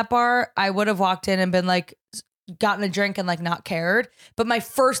walked in that bar, I would have walked in and been like, gotten a drink and like not cared. But my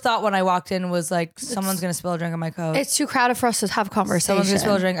first thought when I walked in was like, someone's gonna spill a drink on my coat. It's too crowded for us to have conversation. Someone's gonna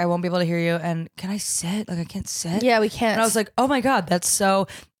spill a drink. I won't be able to hear you. And can I sit? Like I can't sit. Yeah, we can't. And I was like, oh my God, that's so.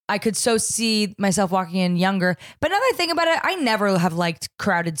 I could so see myself walking in younger. But now that I think about it, I never have liked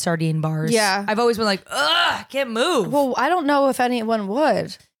crowded sardine bars. Yeah. I've always been like, ugh, I can't move. well, I don't know if anyone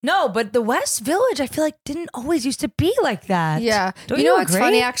would. No, but the West Village, I feel like didn't always used to be like that. Yeah. Don't you you know what's agree?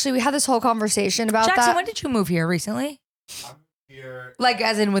 funny? Actually, we had this whole conversation about Jackson, that. when did you move here recently? I'm here. Like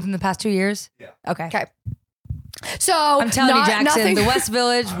as in within the past 2 years? Yeah. Okay. Okay. So I'm telling you, Jackson, nothing, the West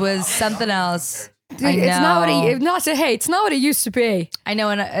Village was something else. Dude, I it's not what know. it's not what it used to be. I know,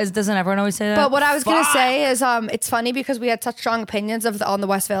 and doesn't everyone always say that? But what I was gonna say is, it's funny because we had such strong opinions on the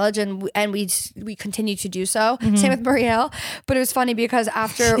West Village, and we continue to do so. Mm-hmm. Same with Marielle. But it was funny because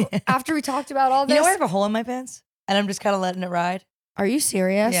after we talked about all this, You know, I have a hole in my pants, and I'm just kind of letting it ride. are you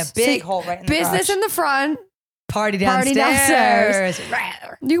serious? Yeah, big So, hole right in the business crotch. in the front. Party Party downstairs.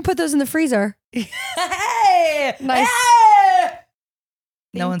 You can put those in the freezer. Hey! Nice. Hey!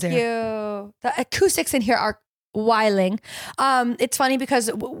 No one's Thank here. you. The acoustics in here are wiling. It's funny because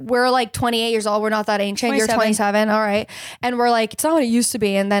we're like 28 years old. We're not that ancient. 27. You're 27. All right. And we're like, it's not what it used to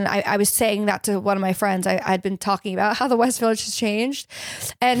be. And then I was saying that to one of my friends. I'd been talking about how the West Village has changed.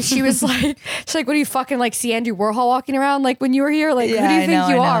 And she was like, what do you fucking like see Andy Warhol walking around like when you were here? Like, Yeah, who do you I think know,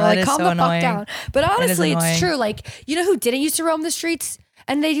 you I know. are? That Like, is calm so the annoying. fuck down. But honestly, annoying. it's true. Like, you know who didn't used to roam the streets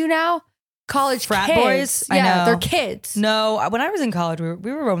and they do now? College Frat kids. boys? I Yeah, know. they're kids. No, when I was in college, we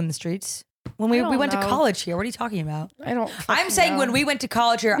were roaming the streets. When we I don't went to know. college here. What are you talking about? I don't. I'm fucking saying know. when we went to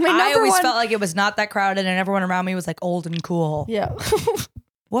college here, My I number always one- felt like it was not that crowded and everyone around me was like old and cool. Yeah.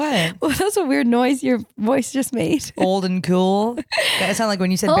 What? Well, that's a weird noise your voice just made. Old and cool? That sounded like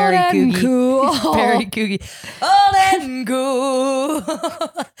when you said Old Barry and Coogie. cool. Barry Coogie. Old and cool.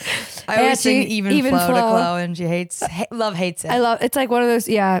 I always sing Angie, even flow to Chloe, and she hates it. I love it's like one of those.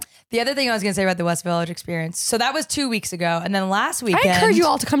 Yeah, The other thing I was going to say about the West Village experience. So that was 2 weeks ago. And then last weekend. I encourage you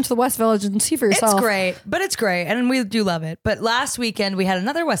all to come to the West Village and see for yourself. It's great, but it's great. And we do love it. But last weekend we had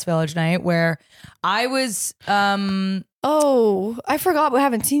another West Village night where I was, Oh, I forgot. We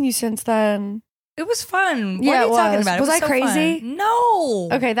haven't seen you since then. it was fun. What Yeah, are you it talking was. about? It Was I so crazy? fun. No.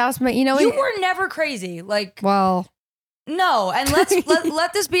 Okay, that was my. You know, You were never crazy. Like, well. no. And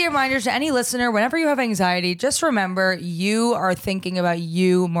let this be a reminder to any listener, whenever you have anxiety, just remember you are thinking about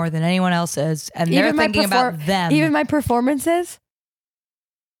you more than anyone else is. And they're thinking about them. Even my performances.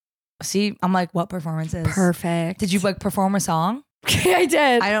 See, I'm like, what performances? Perfect. Did you like perform a song? I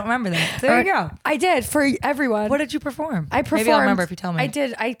did. I don't remember that. There you go. I did for everyone. What did you perform? I performed. Maybe I'll remember if you tell me. I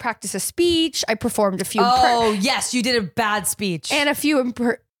did. I practiced a speech. I performed a few. Oh, yes. You did a bad speech. And a few.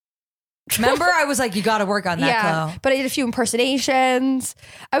 Remember, I was like, you got to work on that, Yeah, Chloe. but I did a few impersonations.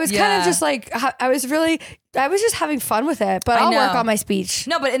 I was kind of just like, I was just having fun with it. But I I'll know. work on my speech.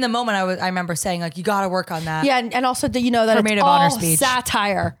 No, but in the moment, I remember saying, like, you got to work on that. Yeah, and also that that For maid it's of honor all speech.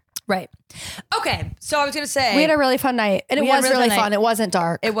 satire. Right. Okay. So I was going to say. We had a really fun night, and it We had a was really really fun fun. night. It wasn't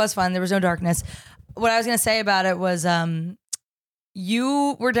dark. It was fun. There was no darkness. What I was going to say about it was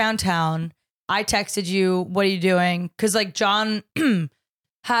you were downtown. I texted you, what are you doing? Because like John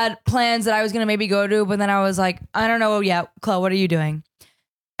had plans that I was going to maybe go to, but then I was like, I don't know yet. Chloe, what are you doing?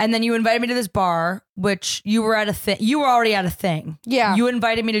 And then you invited me to this bar, which you were at a thing. You were already at a thing. Yeah. You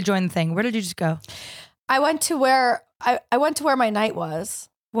invited me to join the thing. Where did you just go? I went to where my night was.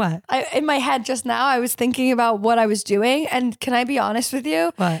 What? In my head just now, I was thinking about what I was doing. And can I be honest with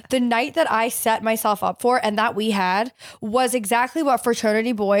you? What? The night that I set myself up for and that we had was exactly what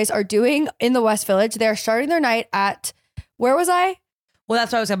fraternity boys are doing in the West Village. They're starting their night at, where was I? Well,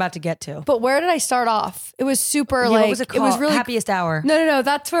 that's what I was about to get to. But where did I start off? It was super What was it called? It was really Happiest Hour. No.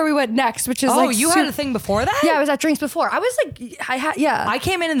 That's where we went next, which is Oh, you had a thing before that? Yeah, I was at drinks before. I was like, I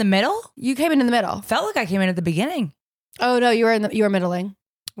came in the middle? You came in the middle. Felt like I came in at the beginning. Oh no, you were middling.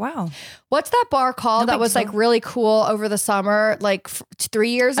 Wow. What's that bar called No that big was deal. like really cool over the summer, like 3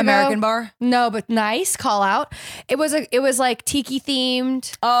 years ago? American bar? No, but nice. Call out. It was like tiki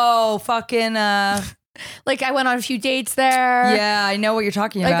themed. Oh, fucking Like I went on a few dates there. yeah, I know what you're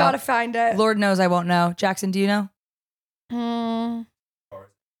talking I about. gotta find it. Lord knows I won't know. Jackson, do you know?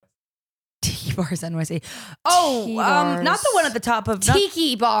 Tiki Bars NYC. Oh, Tiki not bars. the one at the top of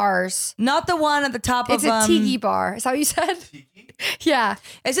Tiki bars. not the one at the top It's of a tiki bar. Is that what you said? Yeah.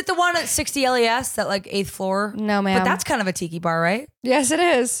 Is it the one at 60 LES, that like 8th floor? No, ma'am. But that's kind of a tiki bar, right? Yes, it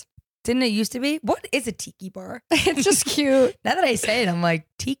is. Didn't it used to be? What is a tiki bar? It's just cute. Now that I say it, I'm like,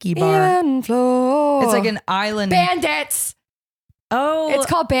 tiki bar. Even floor. It's like an island. Bandits. Oh, It's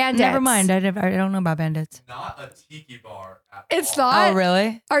called Bandits. Never mind. I don't know about bandits. Not a tiki bar at It's all. not. Oh,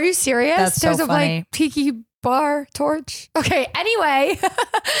 really? Are you serious? That's so There's a funny. like tiki bar torch. Okay. Anyway,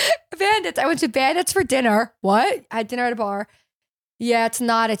 Bandits. I went to Bandits for dinner. What? I had dinner at a bar. Yeah, it's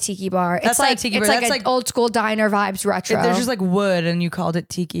not a tiki bar. That's It's not a like tiki it's bar. like That's an like- old school diner vibes retro. There's just like wood, and you called it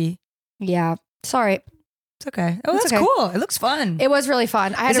tiki. yeah. Sorry. It's okay. Oh, It's that's okay. cool. It looks fun. It was really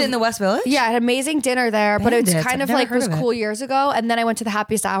fun. I had Is it in the West Village? Yeah, I had amazing dinner there, but it's Bandits. kind I've of never like heard was of it. cool years ago. And then I went to the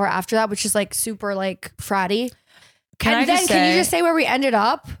happiest hour after that, which is like super like fratty. Can and I then just can you say- just say where we ended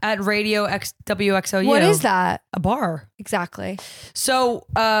up? At Radio WXOU. What is that? A bar. Exactly. So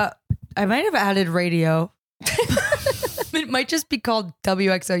I might have added radio. It might just be called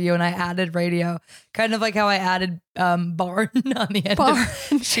WXOU, and I added radio, kind of like how I added barn on the end Barn.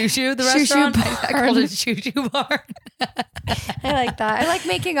 of Shoo Shoo, the Shoo Shoo restaurant. I called Barn. it Shoo Shoo Barn. I like that. I like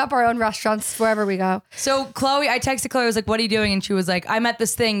making up our own restaurants wherever we go. So Chloe, I texted Chloe, I was like, what are you doing? And she was like, I'm at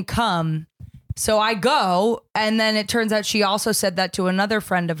this thing, come. So I go, and then it turns out she also said that to another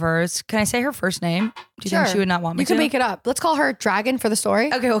friend of hers. Can I say her first name? Do you think she would not want me You to? can make it up. Let's call her Dragon for the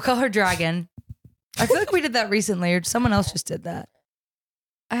story. Okay, we'll call her Dragon. I feel like we did that recently, or someone else just did that.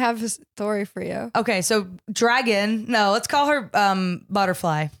 I have a story for you. Okay, so Dragon. No, let's call her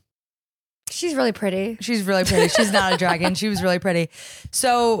Butterfly. She's really pretty. She's really pretty. She's not a dragon. She was really pretty.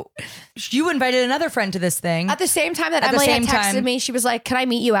 So you invited another friend to this thing. At the same time that At the Emily had same texted time- me, she was like, "Can I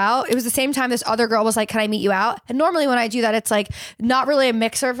meet you out?" It was the same time this other girl was like, "Can I meet you out?" And normally when I do that, it's like not really a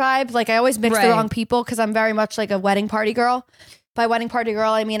mixer vibe. Like I always mix Right. the wrong people because I'm very much like a wedding party girl. By wedding party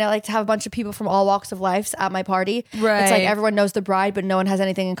girl, I mean I like to have a bunch of people from all walks of life at my party. Right. It's like everyone knows the bride, but no one has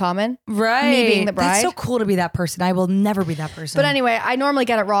anything in common. Right. Me being the That's bride. so cool to be that person. I will never be that person. But anyway, I normally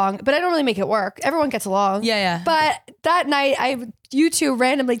get it wrong, but I normally make it work. Everyone gets along. Yeah, yeah. But that night, you two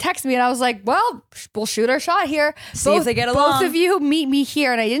randomly texted me, and I was like, "Well, we'll shoot our shot here. See if they get along." Both of you meet me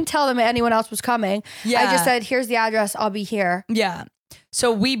here." And I didn't tell them anyone else was coming. Yeah. I just said, "Here's the address. I'll be here." Yeah.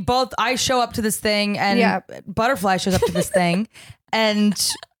 So I show up to this thing and Butterfly shows up to this thing and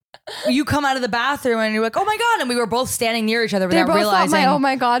you come out of the bathroom and you're like, oh my God. And we were both standing near each other They without both realizing. thought my oh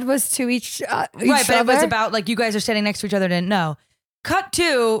my God was to each right, but other. it was about like you guys are standing next to each other, didn't know. Cut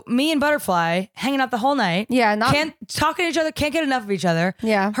to me and Butterfly hanging out the whole night. Yeah, can't talking to each other, can't get enough of each other.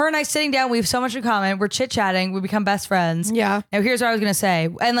 Yeah. Her and I sitting down, we have so much in common. We're chit-chatting, we become best friends. Yeah. Now here's what I was gonna say.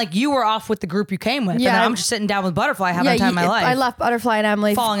 And like you were off with the group you came with. Yeah. And I'm just sitting down with Butterfly having the time of my life. I left Butterfly and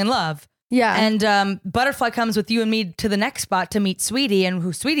Emily falling in love. Yeah. And Butterfly comes with you and me to the next spot to meet Sweetie and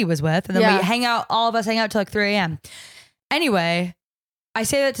who Sweetie was with. And then we hang out, all of us hang out till like 3 a.m. Anyway, I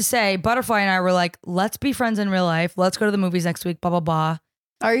say that to say Butterfly and I were like, let's be friends in real life. Let's go to the movies next week, blah, blah, blah.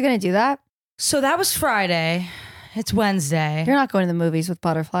 Are you going to do that? So that was Friday. It's Wednesday. You're not going to the movies with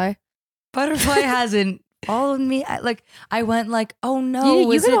Butterfly. Butterfly hasn't followed me. I went like, oh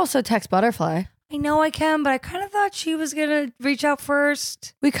no. You could also text Butterfly. I know I can, but I kind of thought she was gonna reach out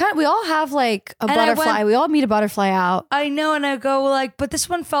first. We all have like a butterfly. We all meet a butterfly out. I know, and I go like, but this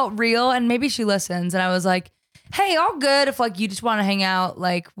one felt real, and maybe she listens. And I was like, hey, all good if like you just want to hang out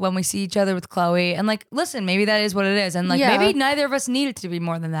like when we see each other with Chloe, and like listen, maybe that is what it is, and like maybe neither of us need it to be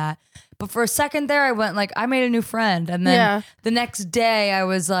more than that. But for a second there, I went like, I made a new friend, and then the next day I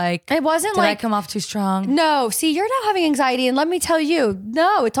was like, it wasn't did like I come off too strong? No, see, you're now having anxiety, and let me tell you,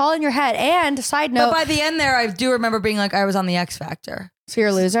 no, it's all in your head. And side note, but by the end there, I do remember being like, I was on the X Factor. So you're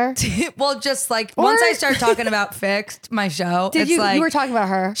a loser? Well, just like once I started talking about Fixed, my show, you were talking about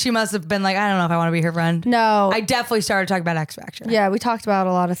her. She must have been like, I don't know if I want to be her friend. No. I definitely started talking about X Factor. Yeah, we talked about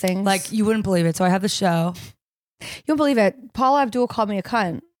a lot of things. Like you wouldn't believe it. So I have the show. You won't believe it. Paula Abdul called me a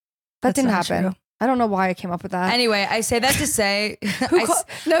cunt. That didn't happen. True. I don't know why I came up with that. Anyway, I say that to say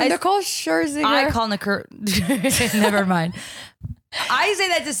Nicole Scherzinger. I call Nicole. Never mind. I say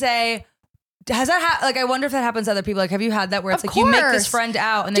that to say, has that like I wonder if that happens to other people. Like, have you had that where it's of like you make this course. friend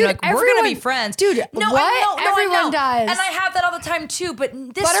out and Dude, they're like, we're gonna be friends, dude? No, what? I know, Everyone does, and I have that all the time too. But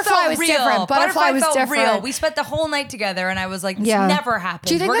this Butterfly felt was real. different. Butterfly was felt different. real. We spent the whole night together, and I was like, this never happened.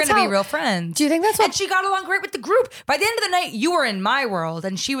 Do you think we're that's gonna how- be real friends. Do you think that's what? And she got along great with the group. By the end of the night, you were in my world,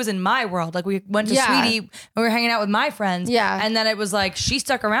 and she was in my world. Like we went to Sweetie, and we were hanging out with my friends. Yeah, and then it was like she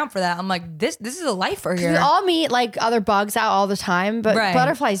stuck around for that. I'm like, this is a lifer here. We all meet like other bugs out all the time, but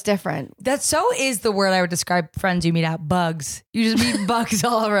Butterfly's different. That so is the word I would describe friends you meet out. Bugs. You just meet bugs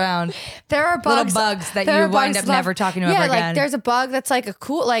all around. There are bugs, little bugs that you wind up never talking to ever again. Like there's a bug that's like a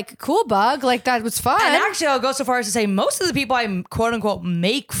cool bug. Like that was fun. And actually, I'll go so far as to say most of the people I quote unquote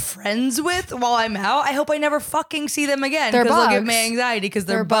make friends with while I'm out, I hope I never fucking see them again because they'll give me anxiety because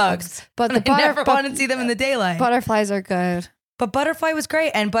they're bugs. But I never want to see them in the daylight. Butterflies are good. But Butterfly was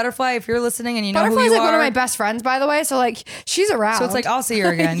great. And Butterfly, if you're listening and you know who you are. Butterfly's like one of my best friends, by the way. So like she's around. So it's like, I'll see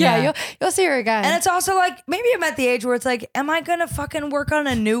her again. You'll see her again. And it's also like, maybe I'm at the age where it's like, am I going to fucking work on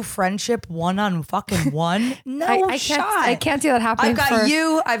a new friendship one-on-fucking-one? No shot. I can't see that happening. I've got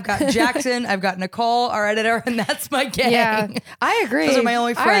you, I've got Jackson, I've got Nicole, our editor, and that's my gang. Yeah, I agree. Those are my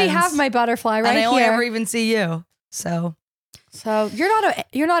only friends. I already have my Butterfly right here. And I only ever even see you. So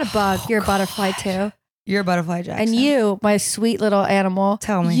you're not a bug. You're a butterfly too. You're a butterfly, Jackson. And you, my sweet little animal.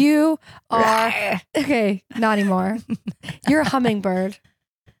 Tell me. You are... Okay, not anymore. You're a hummingbird.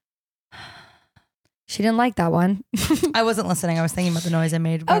 She didn't like that one. I wasn't listening. I was thinking about the noise I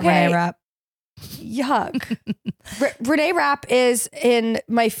made about Renee Rapp. Yuck. Renee Rapp is in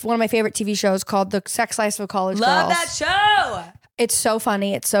one of my favorite TV shows called The Sex Life of College Girls. Love that show. It's so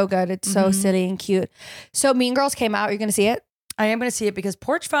funny. It's so good. It's so silly and cute. So Mean Girls came out. You're going to see it? I am going to see it because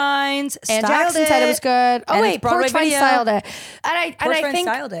Porch Finds and styled Jackson said it was good. Oh and wait, Porch Finds styled it. And I think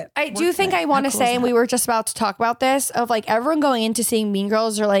styled it. I do think I want to say, and we were just about to talk about this, of like everyone going into seeing Mean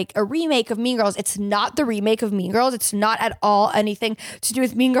Girls or like a remake of Mean Girls. It's not the remake of Mean Girls. It's not at all anything to do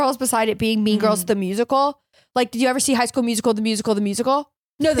with Mean Girls beside it being Mean Girls the musical. Like, did you ever see High School Musical, the musical, the musical?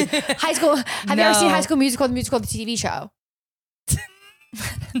 No, the High School. Have you ever seen High School Musical, the musical, the TV show?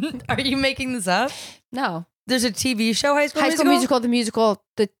 Are you making this up? No. There's a TV show, High School Musical, the musical,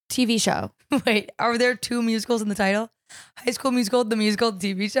 the TV show. Wait, are there two musicals in the title? High School Musical, the musical,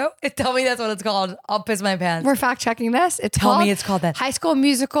 the TV show? Tell me that's what it's called. I'll piss my pants. We're fact checking this. Tell me it's called that. High School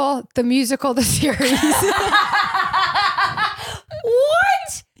Musical, the series.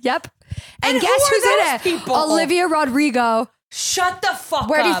 What? Yep. And guess who's in it? People? Olivia Rodrigo. Shut the fuck up.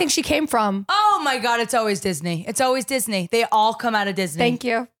 Where do you think she came from? Oh my God, it's always Disney. It's always Disney. They all come out of Disney. Thank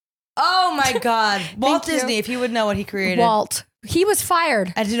you. Oh my God. Walt Disney, if he would know what he created. Walt. He was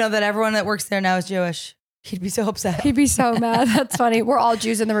fired. And to know that everyone that works there now is Jewish. He'd be so upset. He'd be so mad. That's funny. We're all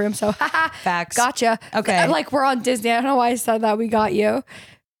Jews in the room, so Facts. Gotcha. Okay. Like we're on Disney. I don't know why I said that. We got you.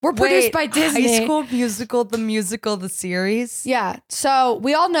 We're produced by Disney. High School Musical, the musical, the series. Yeah. So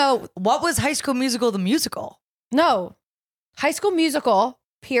we all know. What was High School Musical, the musical? No. High School Musical,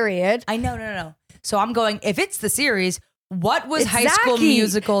 period. I know, no. So I'm going, if it's the series, what was It's High School Zachy.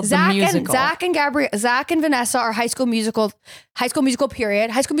 Musical, the Zach musical? Zach and Vanessa are High School Musical,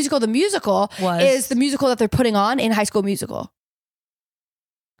 period. High School Musical, the musical is the musical that they're putting on in High School Musical.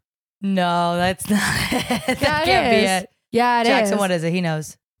 No, that's not it. That Yeah, can't it be is. it. Yeah, it is. Jackson, what is it? He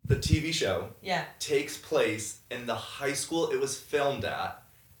knows. The TV show Yeah. takes place in the high school it was filmed at,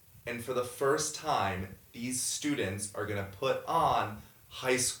 and for the first time, these students are gonna put on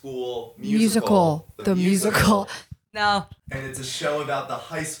High School Musical. The musical. No. And it's a show about the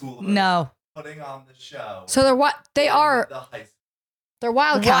high school putting on the show. So they're what? They are. The high, They're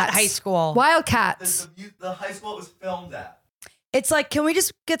Wildcats. What high school? Wildcats. the high school it was filmed at. It's like, can we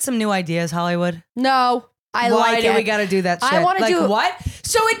just get some new ideas, Hollywood? No, Why like do it. we got to do that shit? I want to like, do what?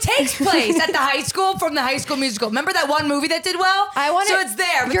 So it takes place at the high school from the High School Musical. Remember that one movie that did well? So it's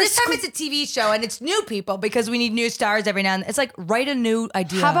there, but this time it's a TV show and it's new people because we need new stars every now and then. It's like, write a new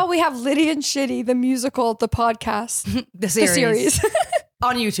idea. How about we have Liddy and Shitty, the musical, the podcast, the series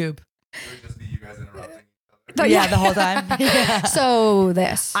on YouTube? It would just be you guys interrupting. Yeah, the whole time. Yeah. So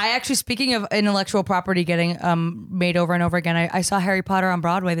this. I actually, speaking of intellectual property getting made over and over again, I saw Harry Potter on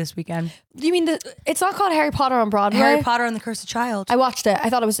Broadway this weekend. You mean it's not called Harry Potter on Broadway? Harry Potter and the Cursed Child. I watched it. I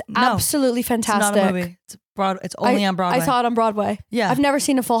thought it was absolutely fantastic. It's not a movie. It's only on Broadway. I saw it on Broadway. Yeah. I've never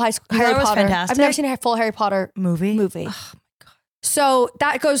seen a full Harry it was Potter. fantastic? I've never seen a full Harry Potter movie. Oh my God. So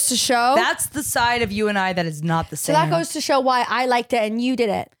that goes to show. That's the side of you and I that is not the same. So that goes to show why I liked it and you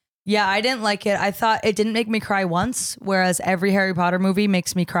didn't. Yeah, I didn't like it. I thought it didn't make me cry once, whereas every Harry Potter movie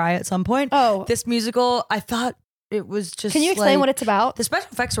makes me cry at some point. Oh. This musical, I thought it was just. Can you explain like, what it's about? The special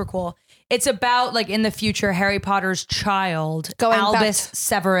effects were cool. It's about, like, in the future, Harry Potter's child, Going back Albus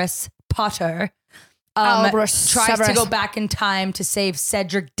Severus Potter, Albus tries to Severus. go back in time to save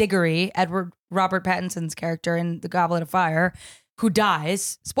Cedric Diggory, Robert Pattinson's character in The Goblet of Fire, who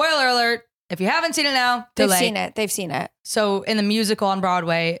dies. Spoiler alert. If you haven't seen it now, They've seen it. So in the musical on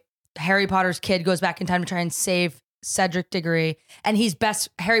Broadway, Harry Potter's kid goes back in time to try and save Cedric Diggory, and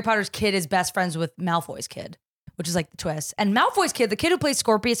Harry Potter's kid is best friends with Malfoy's kid, which is like the twist. And Malfoy's kid, the kid who plays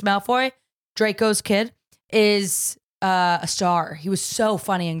Scorpius Malfoy, Draco's kid, is a star. He was so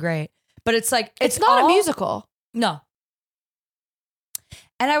funny and great. But it's like It's not a musical. No.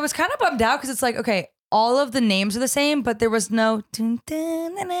 And I was kind of bummed out because it's like, okay, all of the names are the same, but there was no. But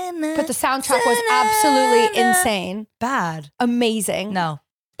the soundtrack was absolutely insane. Bad. Amazing. No.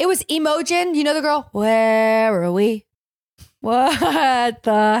 It was Imogen. You know the girl? Where are we? What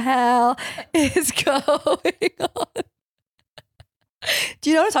the hell is going on? Do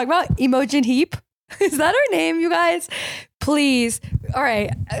you know what I'm talking about? Imogen Heap? Is that her name, you guys? Please. All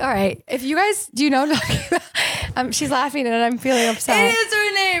right. If you guys, do you know what I'm talking about? She's laughing and I'm feeling upset. It is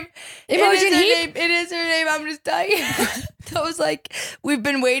her name. Imogen Heap? It is her name. I'm just telling you. That was like, we've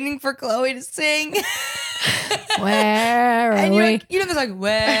been waiting for Chloe to sing. Where are And we? you know, there's like,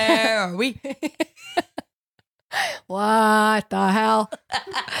 where are we? What the hell?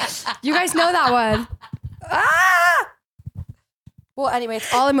 You guys know that one. Ah! Well, anyway,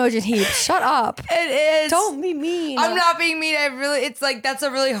 it's all Imogen Heap. Shut up. It is. Don't be mean. I'm not being mean. It's like, that's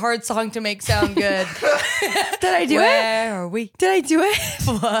a really hard song to make sound good. Did I do it? Where are we? Did I do it?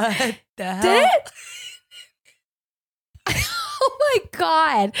 What the hell? Did it? Oh my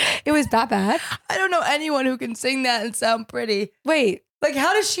God. It was that bad? I don't know anyone who can sing that and sound pretty. Wait. Like,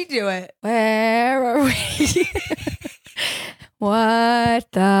 how does she do it? Where are we?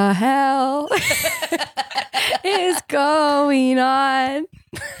 What the hell is going on?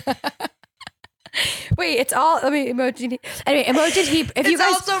 Wait, it's all, Imogen Heap. Anyway, Imogen Heap. If you It's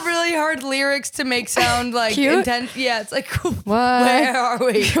guys, also really hard lyrics to make sound like Cute? intense. Yeah, it's like, What? where are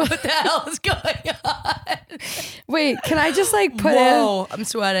we? What the hell is going on? wait, can I just like put Whoa, I'm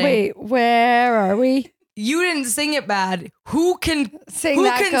sweating. wait, where are we? You didn't sing it bad. Who can Sing who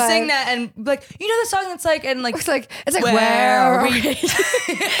that can good. sing that and like, you know the song that's like, and like, It's like where are we?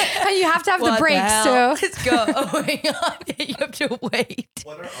 And you have to have the what breaks hell too. is going on? You have to wait.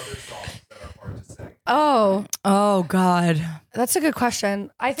 What are other songs that are hard to sing? Oh God. That's a good question.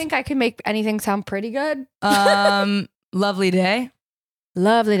 I think I can make anything sound pretty good. Lovely day.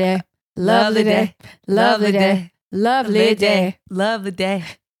 Lovely day. Lovely day. Lovely day. Lovely day. Lovely day.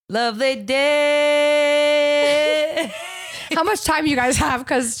 Lovely day. How much time you guys have?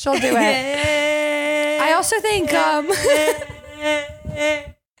 Because she'll do it. I also think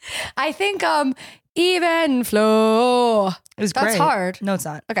I think even flow. It was That's great. hard. No, it's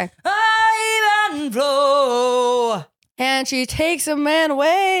not. Okay. Even flow. And she takes a man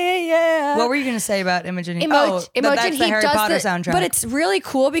away, yeah. What were you going to say about Imogen Heap? Imogen that's the Heap Harry does Potter soundtrack. But it's really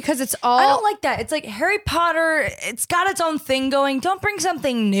cool because it's all... I don't like that. It's like Harry Potter, it's got its own thing going. Don't bring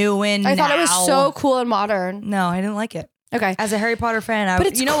something new in I thought it now. was so cool and modern. No, I didn't like it. Okay. As a Harry Potter fan, But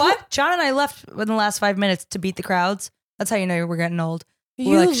it's you know cool. what? John and I left within the last 5 minutes to beat the crowds. That's how you know we're getting old. You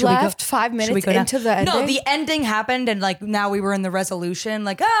We're like, should we go- left 5 should we minutes go down? into the ending? No, the ending happened and like now we were in the resolution.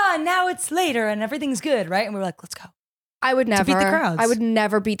 Like, now it's later and everything's good, right? And we were like, let's go. I would never beat the crowds. I would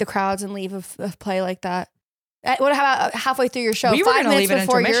never beat the crowds and leave a play like that. What about halfway through your show? We were 5 gonna minutes leave at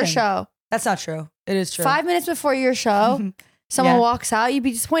before your intermission. show. That's not true. It is true. 5 minutes before your show, someone Yeah. walks out, you'd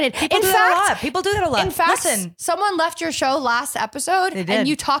be disappointed. People do that a lot. People do that a lot. In fact, Listen, someone left your show last episode They did. and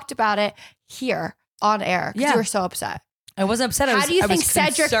you talked about it here on air because Yeah. you were so upset. I wasn't upset. How do you I think was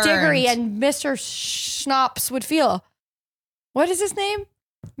Cedric concerned. Diggory and Mr. Schnaps would feel? What is his name?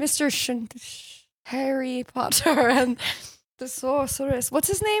 Mr. Harry Potter and the Sorceress. What's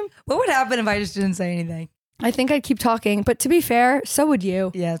his name? What would happen if I just didn't say anything? I think I'd keep talking, but to be fair, so would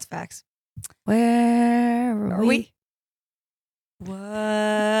you. Yeah, it's facts. Where are we?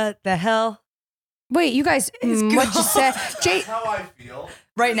 What the hell? Wait, you guys, what you said? That's how I feel.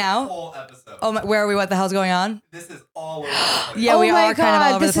 Right this now? whole episode. Oh, where are we? What the hell's going on? This is all over the place. Yeah, Oh we my are kind of God,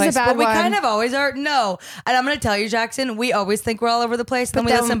 all over this the is a place. bad But we one. kind of always are. No. And I'm going to tell you, Jackson, we always think we're all over the place. Then But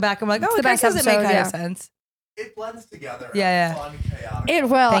we then listen back and we're like, it's oh, the that best doesn't make episode, kind yeah. of sense. It blends together. Yeah, yeah. Fun, chaotic. It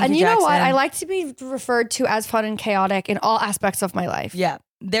will. Thank And you, you know what? Jackson. I like to be referred to as fun and chaotic in all aspects of my life. Yeah.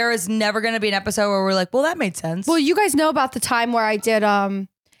 There is never going to be an episode where we're like, well, that made sense. Well, you guys know about the time where I did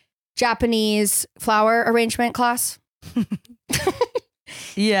Japanese flower arrangement class?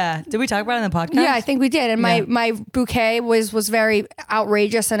 yeah. Did we talk about it in the podcast? Yeah, I think we did. And Yeah. my bouquet was very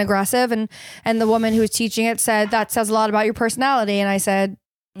outrageous and aggressive. And the woman who was teaching it said, that says a lot about your personality. And I said,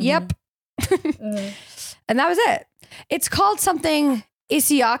 yep. And that was it. It's called something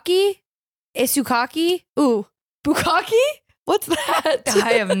Isukaki. Ooh, Bukaki? What's that?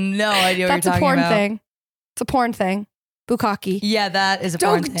 I have no idea what That's you're a talking porn about. thing. It's a porn thing. Bukaki. Yeah, that is a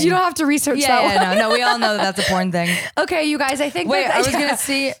porn thing. You don't have to research that yeah, one. no, we all know that that's a porn thing. Okay, you guys, I think Wait, that, I was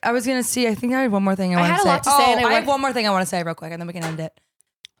yeah. gonna see. I think I had one more thing I want to had say. a lot to say, and I I have went- one more thing I want to say real quick, and then we can end it.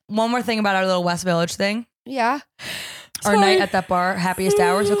 One more thing about our little West Village thing. Yeah. Our Sorry. night at that bar, Happiest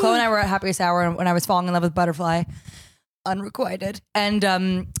Hour. So Chloe and I were at Happiest Hour when I was falling in love with Butterfly, unrequited, and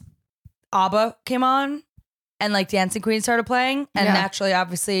ABBA came on, and like Dancing Queen started playing, and Yeah. naturally,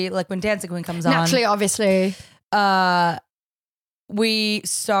 obviously, like when Dancing Queen comes Naturally, obviously. on, we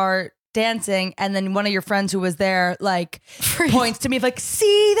start dancing, and then one of your friends who was there like points to me like,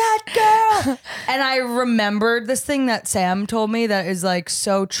 see that girl. And I remembered this thing that Sam told me that is like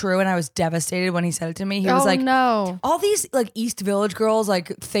so true, and I was devastated when he said it to me. He was like, no. all these like East Village girls like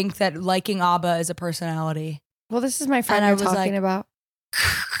think that liking ABBA is a personality. Well, this is my friend And I you're was talking like- about.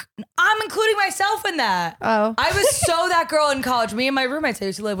 I'm including myself in that. Oh. I was so that girl in college. Me and my roommates I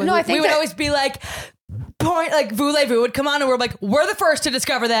used to live with. No, I think we would that- always be like, Voulez-Vous would come on, and we're like, we're the first to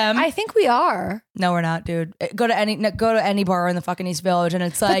discover them. I think we are. No, we're not, dude. Go to any bar in the fucking East Village, and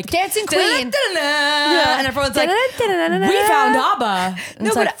it's like Dancing Queen. da-da-da-da, and everyone's like, we found ABBA. And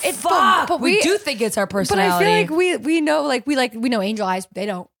it's but like, it- fuck. but we we- do think it's our But I personality. feel like we know we know Angel Eyes. They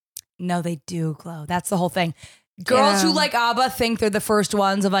don't. No, they do, Chloe. That's the whole thing. Girls Yeah. who like ABBA think they're the first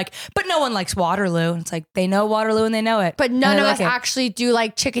ones of like, but no one likes Waterloo. It's like they know Waterloo and they know it. But none And of they us like it. actually do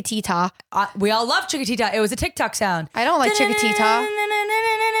like Chiquitita. We all love Chiquitita. It was a TikTok sound. I don't like Chiquitita.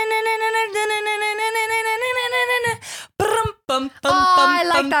 Oh, I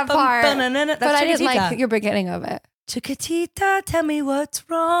like that part. But I didn't like your beginning of it. Chiquitita, tell me what's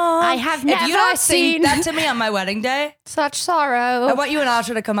wrong. I have If you never don't seen- sing that to me on my wedding day, Such sorrow. I want you and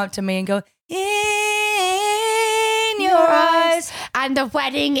Asha to come up to me and go, in your eyes. And the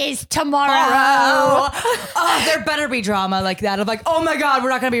wedding is tomorrow. Oh, there better be drama like that of like, oh my God, we're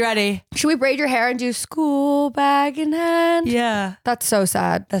not going to be ready. Should we braid your hair and do school bag in hand? Yeah. That's so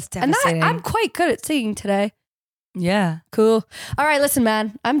sad. That's And devastating. I'm quite good at singing today. Yeah. Cool. All right, listen,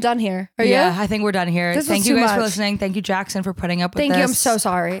 man. I'm done here. Are Yeah, you? I think we're done here. This was Thank you too guys for much. listening. Thank you, Jackson, for putting up with Thank this. you. I'm so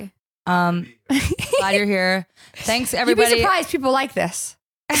sorry. Glad you're here. Thanks, You'd everybody. be surprised people like this.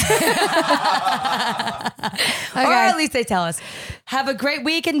 Or at least they tell us. Have a great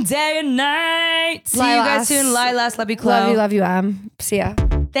week and day and night. See you guys Lilas. soon. Lilas, love you, Chloe. Love you, See ya.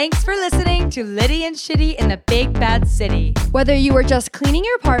 Thanks for listening to Liddy and Shitty in the Big Bad City. Whether you were just cleaning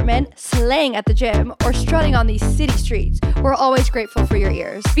your apartment, slaying at the gym, or strutting on these city streets, we're always grateful for your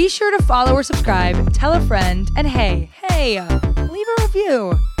ears. Be sure to follow or subscribe, tell a friend, and hey, leave a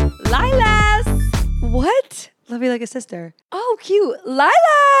review. Lilas! What? Love you like a sister. Oh, cute.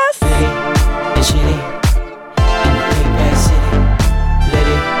 Lilas! and shitty in the Big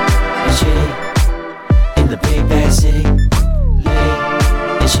big bad city. Litty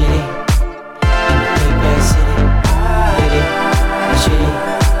and shitty.